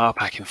Hoonigan car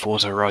pack in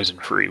Forza Horizon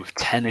 3 with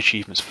 10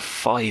 achievements for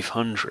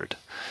 500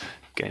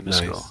 gamer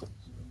score.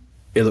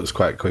 It looks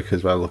quite quick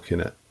as well, looking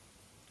at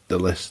the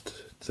list.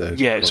 So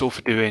yeah, it's all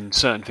for doing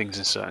certain things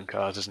in certain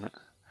cars, isn't it?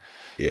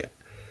 Yeah.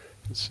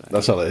 So,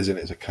 That's all it is, isn't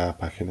it? It's a car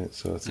pack in it,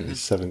 so I think it's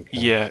 7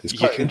 cars. Yeah, It's you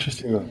quite can-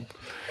 interesting one.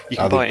 you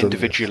how can buy they've it done this.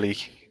 individually,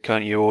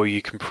 can't you? Or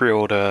you can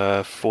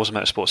pre-order Forza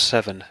Motorsport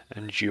 7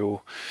 and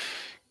you'll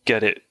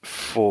get it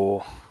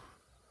for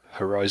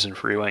Horizon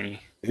free, won't you?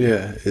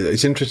 Yeah,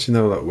 it's interesting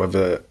though, like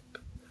whether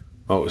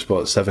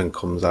Motorsport 7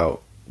 comes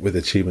out with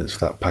achievements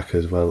for that pack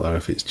as well, or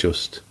if it's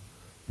just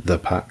the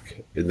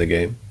pack in the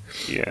game.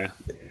 Yeah.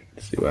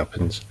 See what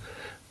happens.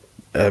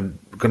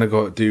 Gonna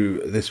go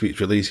do this week's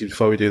release.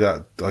 Before we do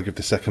that, I'll give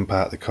the second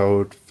part of the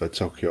code for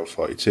Tokyo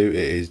 42. It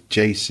is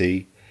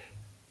JCMKT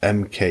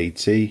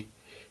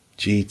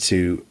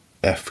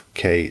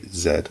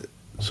G2FKZ.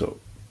 So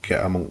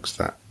get amongst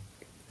that.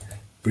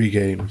 Free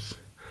games.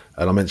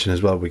 And I'll mention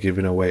as well, we're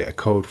giving away a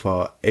code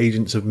for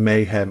Agents of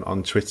Mayhem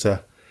on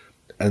Twitter.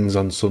 Ends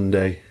on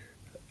Sunday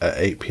at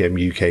 8 PM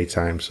UK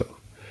time. So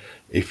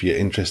if you're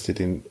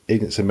interested in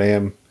Agents of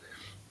Mayhem,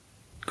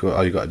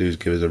 all you got to do is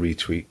give us a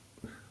retweet.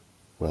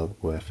 Well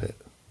worth it.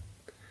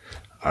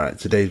 All right,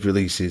 today's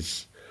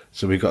releases.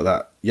 So we got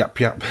that Yap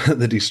Yap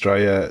the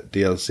Destroyer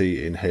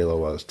DLC in Halo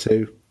Wars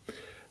 2.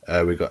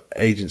 We got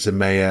Agents of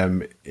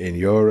Mayhem in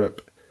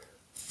Europe.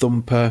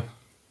 Thumper,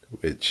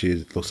 which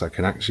looks like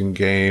an action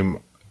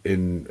game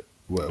in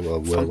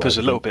Thumper's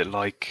a little bit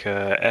like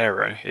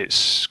Aero.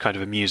 It's kind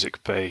of a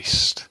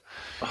music-based.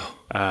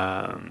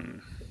 Why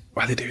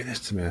are they doing this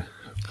to me?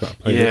 I've got to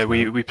play Yeah,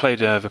 this now. we played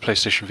the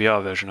PlayStation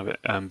VR version of it,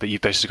 but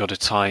you've basically got to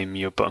time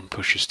your button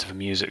pushes to the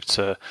music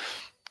to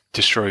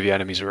destroy the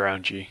enemies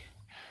around you.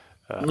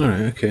 All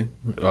right, okay.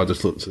 I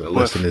just looked at the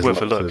list and there's Worth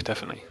a lots look, of,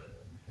 definitely.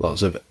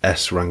 lots of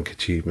S rank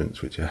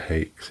achievements, which I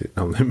hate because it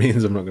normally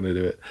means I'm not going to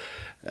do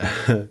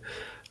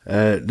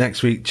it.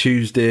 Next week,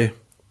 Tuesday,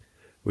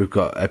 we've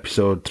got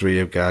episode 3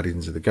 of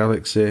Guardians of the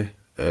Galaxy.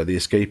 The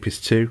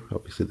Escapist 2,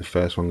 obviously the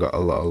first one got a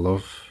lot of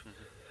love.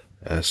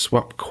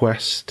 Swap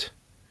Quest,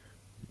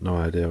 no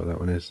idea what that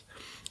one is.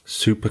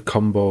 Super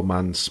Combo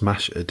Man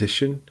Smash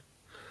Edition.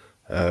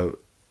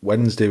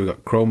 Wednesday, we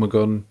got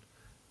Chromagun,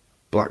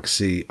 Black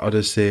Sea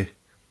Odyssey,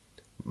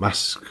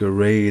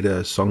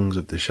 Masquerader Songs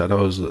of the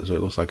Shadows, so it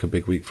looks like a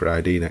big week for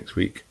ID next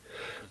week.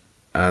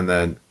 And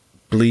then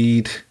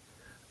Bleed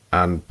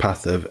and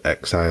Path of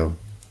Exile.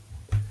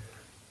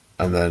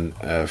 And then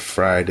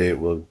Friday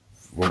won't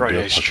be a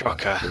Friday's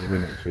podcast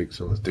chocker. next week,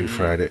 so let's do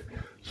Friday.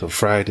 So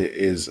Friday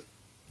is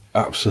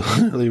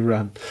absolutely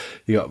rammed.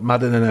 You got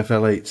Madden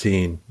NFL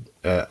 18,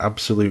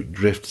 Absolute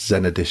Drift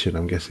Zen Edition.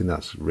 I'm guessing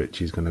that's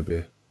Richie's going to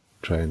be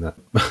trying that.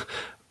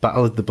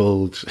 Battle of the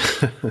Bulge.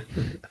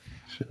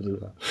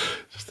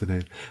 Just the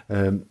name.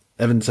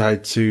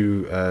 Eventide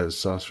 2,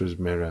 Sorcerer's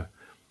Mirror.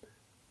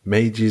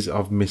 Mages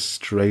of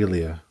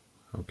Mistralia.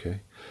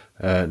 Okay.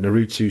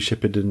 Naruto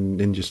Shippuden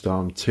Ninja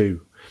Storm 2.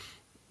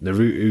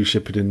 Naruto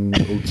Shippuden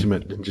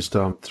Ultimate Ninja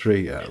Storm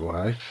 3.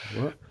 Why?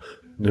 What?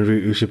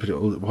 Naruto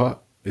Shippuden...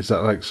 What? Is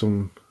that like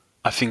some...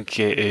 I think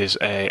it is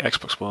a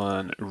Xbox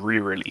One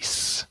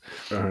re-release.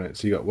 Alright,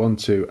 so you got 1,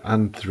 2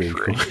 and 3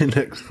 coming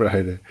next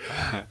Friday.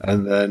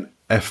 And then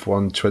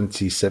F1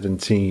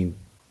 2017.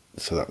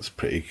 So that's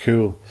pretty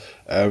cool.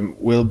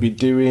 We'll be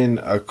doing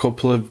a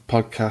couple of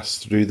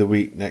podcasts through the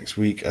week next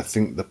week. I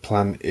think the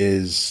plan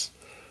is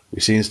we're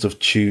seeing stuff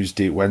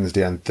Tuesday,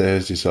 Wednesday and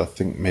Thursday. So I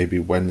think maybe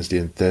Wednesday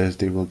and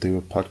Thursday we'll do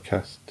a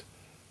podcast.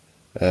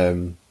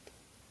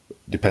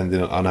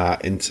 Depending on our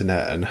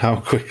internet and how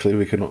quickly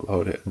we can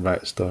upload it and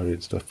write a story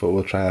and stuff. But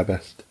we'll try our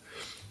best.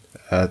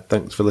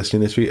 Thanks for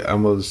listening this week.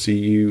 And we'll see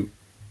you.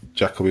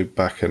 Jack will be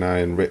back and I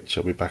and Rich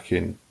will be back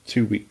in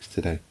 2 weeks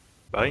today.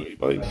 Bye.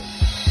 Bye.